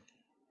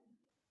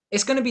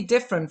it's going to be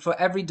different for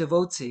every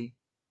devotee,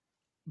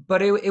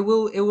 but it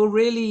will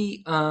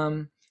really,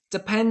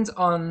 depend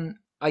on,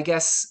 I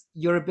guess,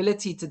 your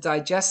ability to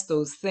digest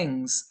those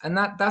things. And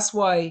that's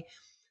why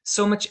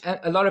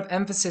a lot of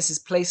emphasis is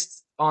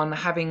placed on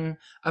having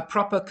a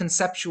proper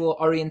conceptual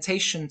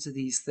orientation to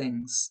these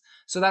things.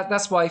 So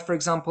that's why, for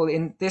example,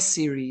 in this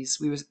series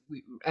we were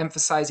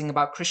emphasizing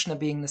about Krishna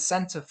being the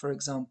center, for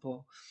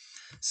example.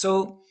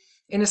 So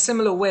in a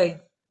similar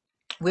way,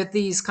 with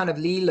these kind of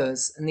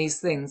leelas and these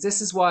things,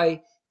 this is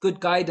why good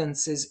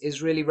guidance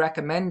is really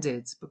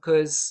recommended,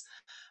 because,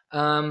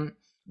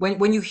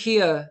 when you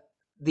hear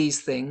these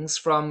things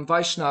from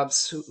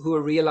Vaishnavas who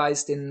are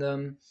realized in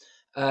them,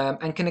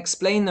 and can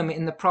explain them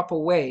in the proper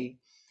way,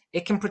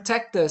 it can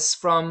protect us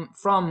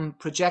from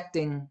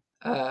projecting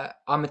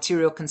our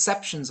material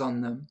conceptions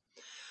on them.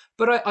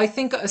 But I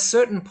think at a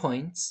certain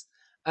point,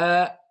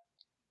 uh,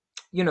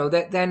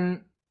 that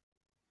then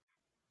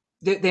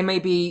there may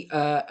be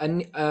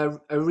a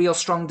real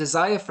strong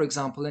desire, for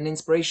example, an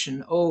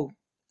inspiration,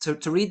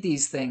 to read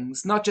these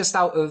things, not just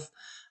out of,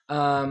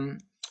 um,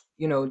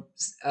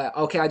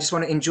 okay, I just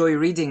want to enjoy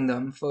reading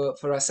them for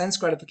our sense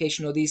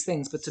gratification or these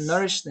things, but to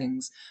nourish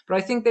things. But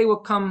I think they will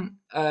come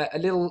a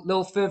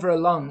little further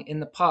along in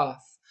the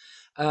path,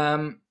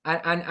 and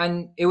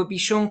it would be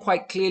shown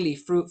quite clearly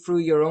through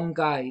your own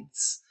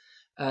guides,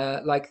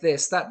 like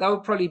this. That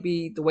would probably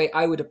be the way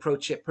I would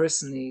approach it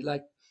personally.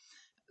 Like,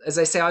 as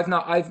I say, I've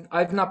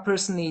not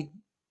personally,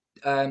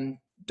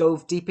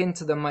 dove deep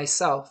into them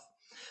myself,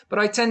 but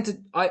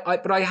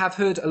I have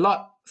heard a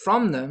lot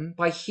from them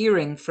by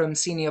hearing from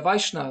senior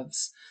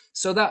Vaishnavas.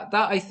 So that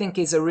I think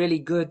is a really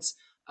good,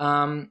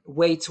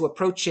 way to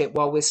approach it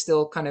while we're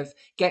still kind of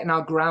getting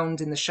our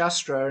ground in the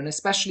Shastra, and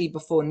especially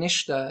before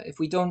Nishta. If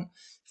we don't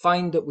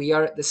find that we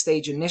are at the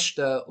stage of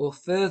Nishta or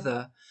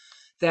further,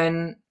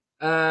 then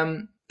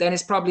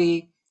it's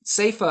probably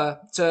safer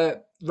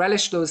to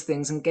relish those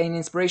things and gain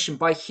inspiration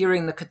by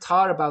hearing the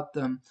Qatar about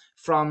them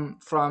from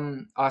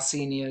our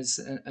seniors,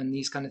 and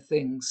these kind of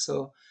things.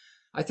 So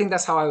I think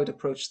that's how I would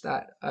approach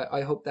that.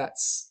 I hope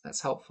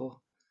that's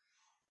helpful.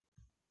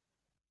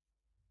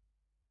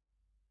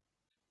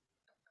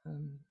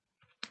 Um,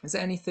 is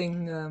there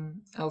anything,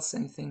 else?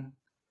 Anything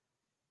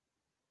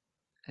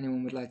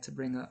anyone would like to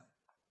bring up?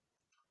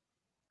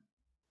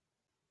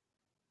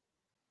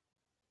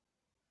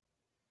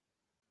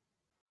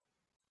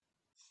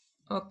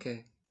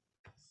 Okay.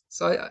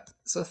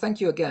 So thank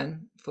you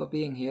again for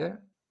being here,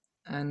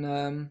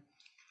 and,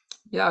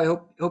 yeah, I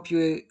hope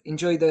you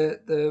enjoy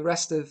the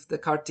rest of the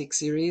Kartik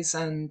series,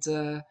 and,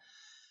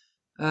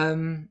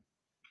 um,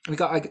 we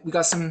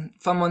got some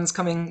fun ones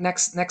coming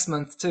next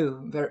month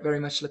too. Very very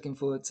much looking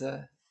forward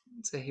to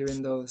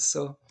hearing those.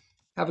 So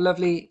have a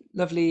lovely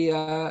rest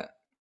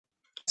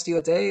of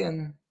your day,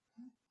 and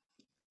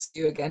see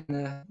you again in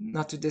a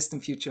not too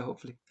distant future,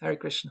 hopefully. Hare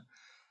Krishna.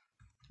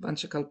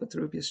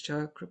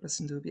 Vanchakalpatarubhyascha kripa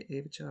sindhubhya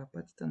eva cha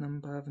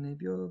patitanam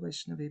pavanebhyo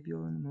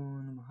vaishnavebhyo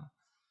namo namaha.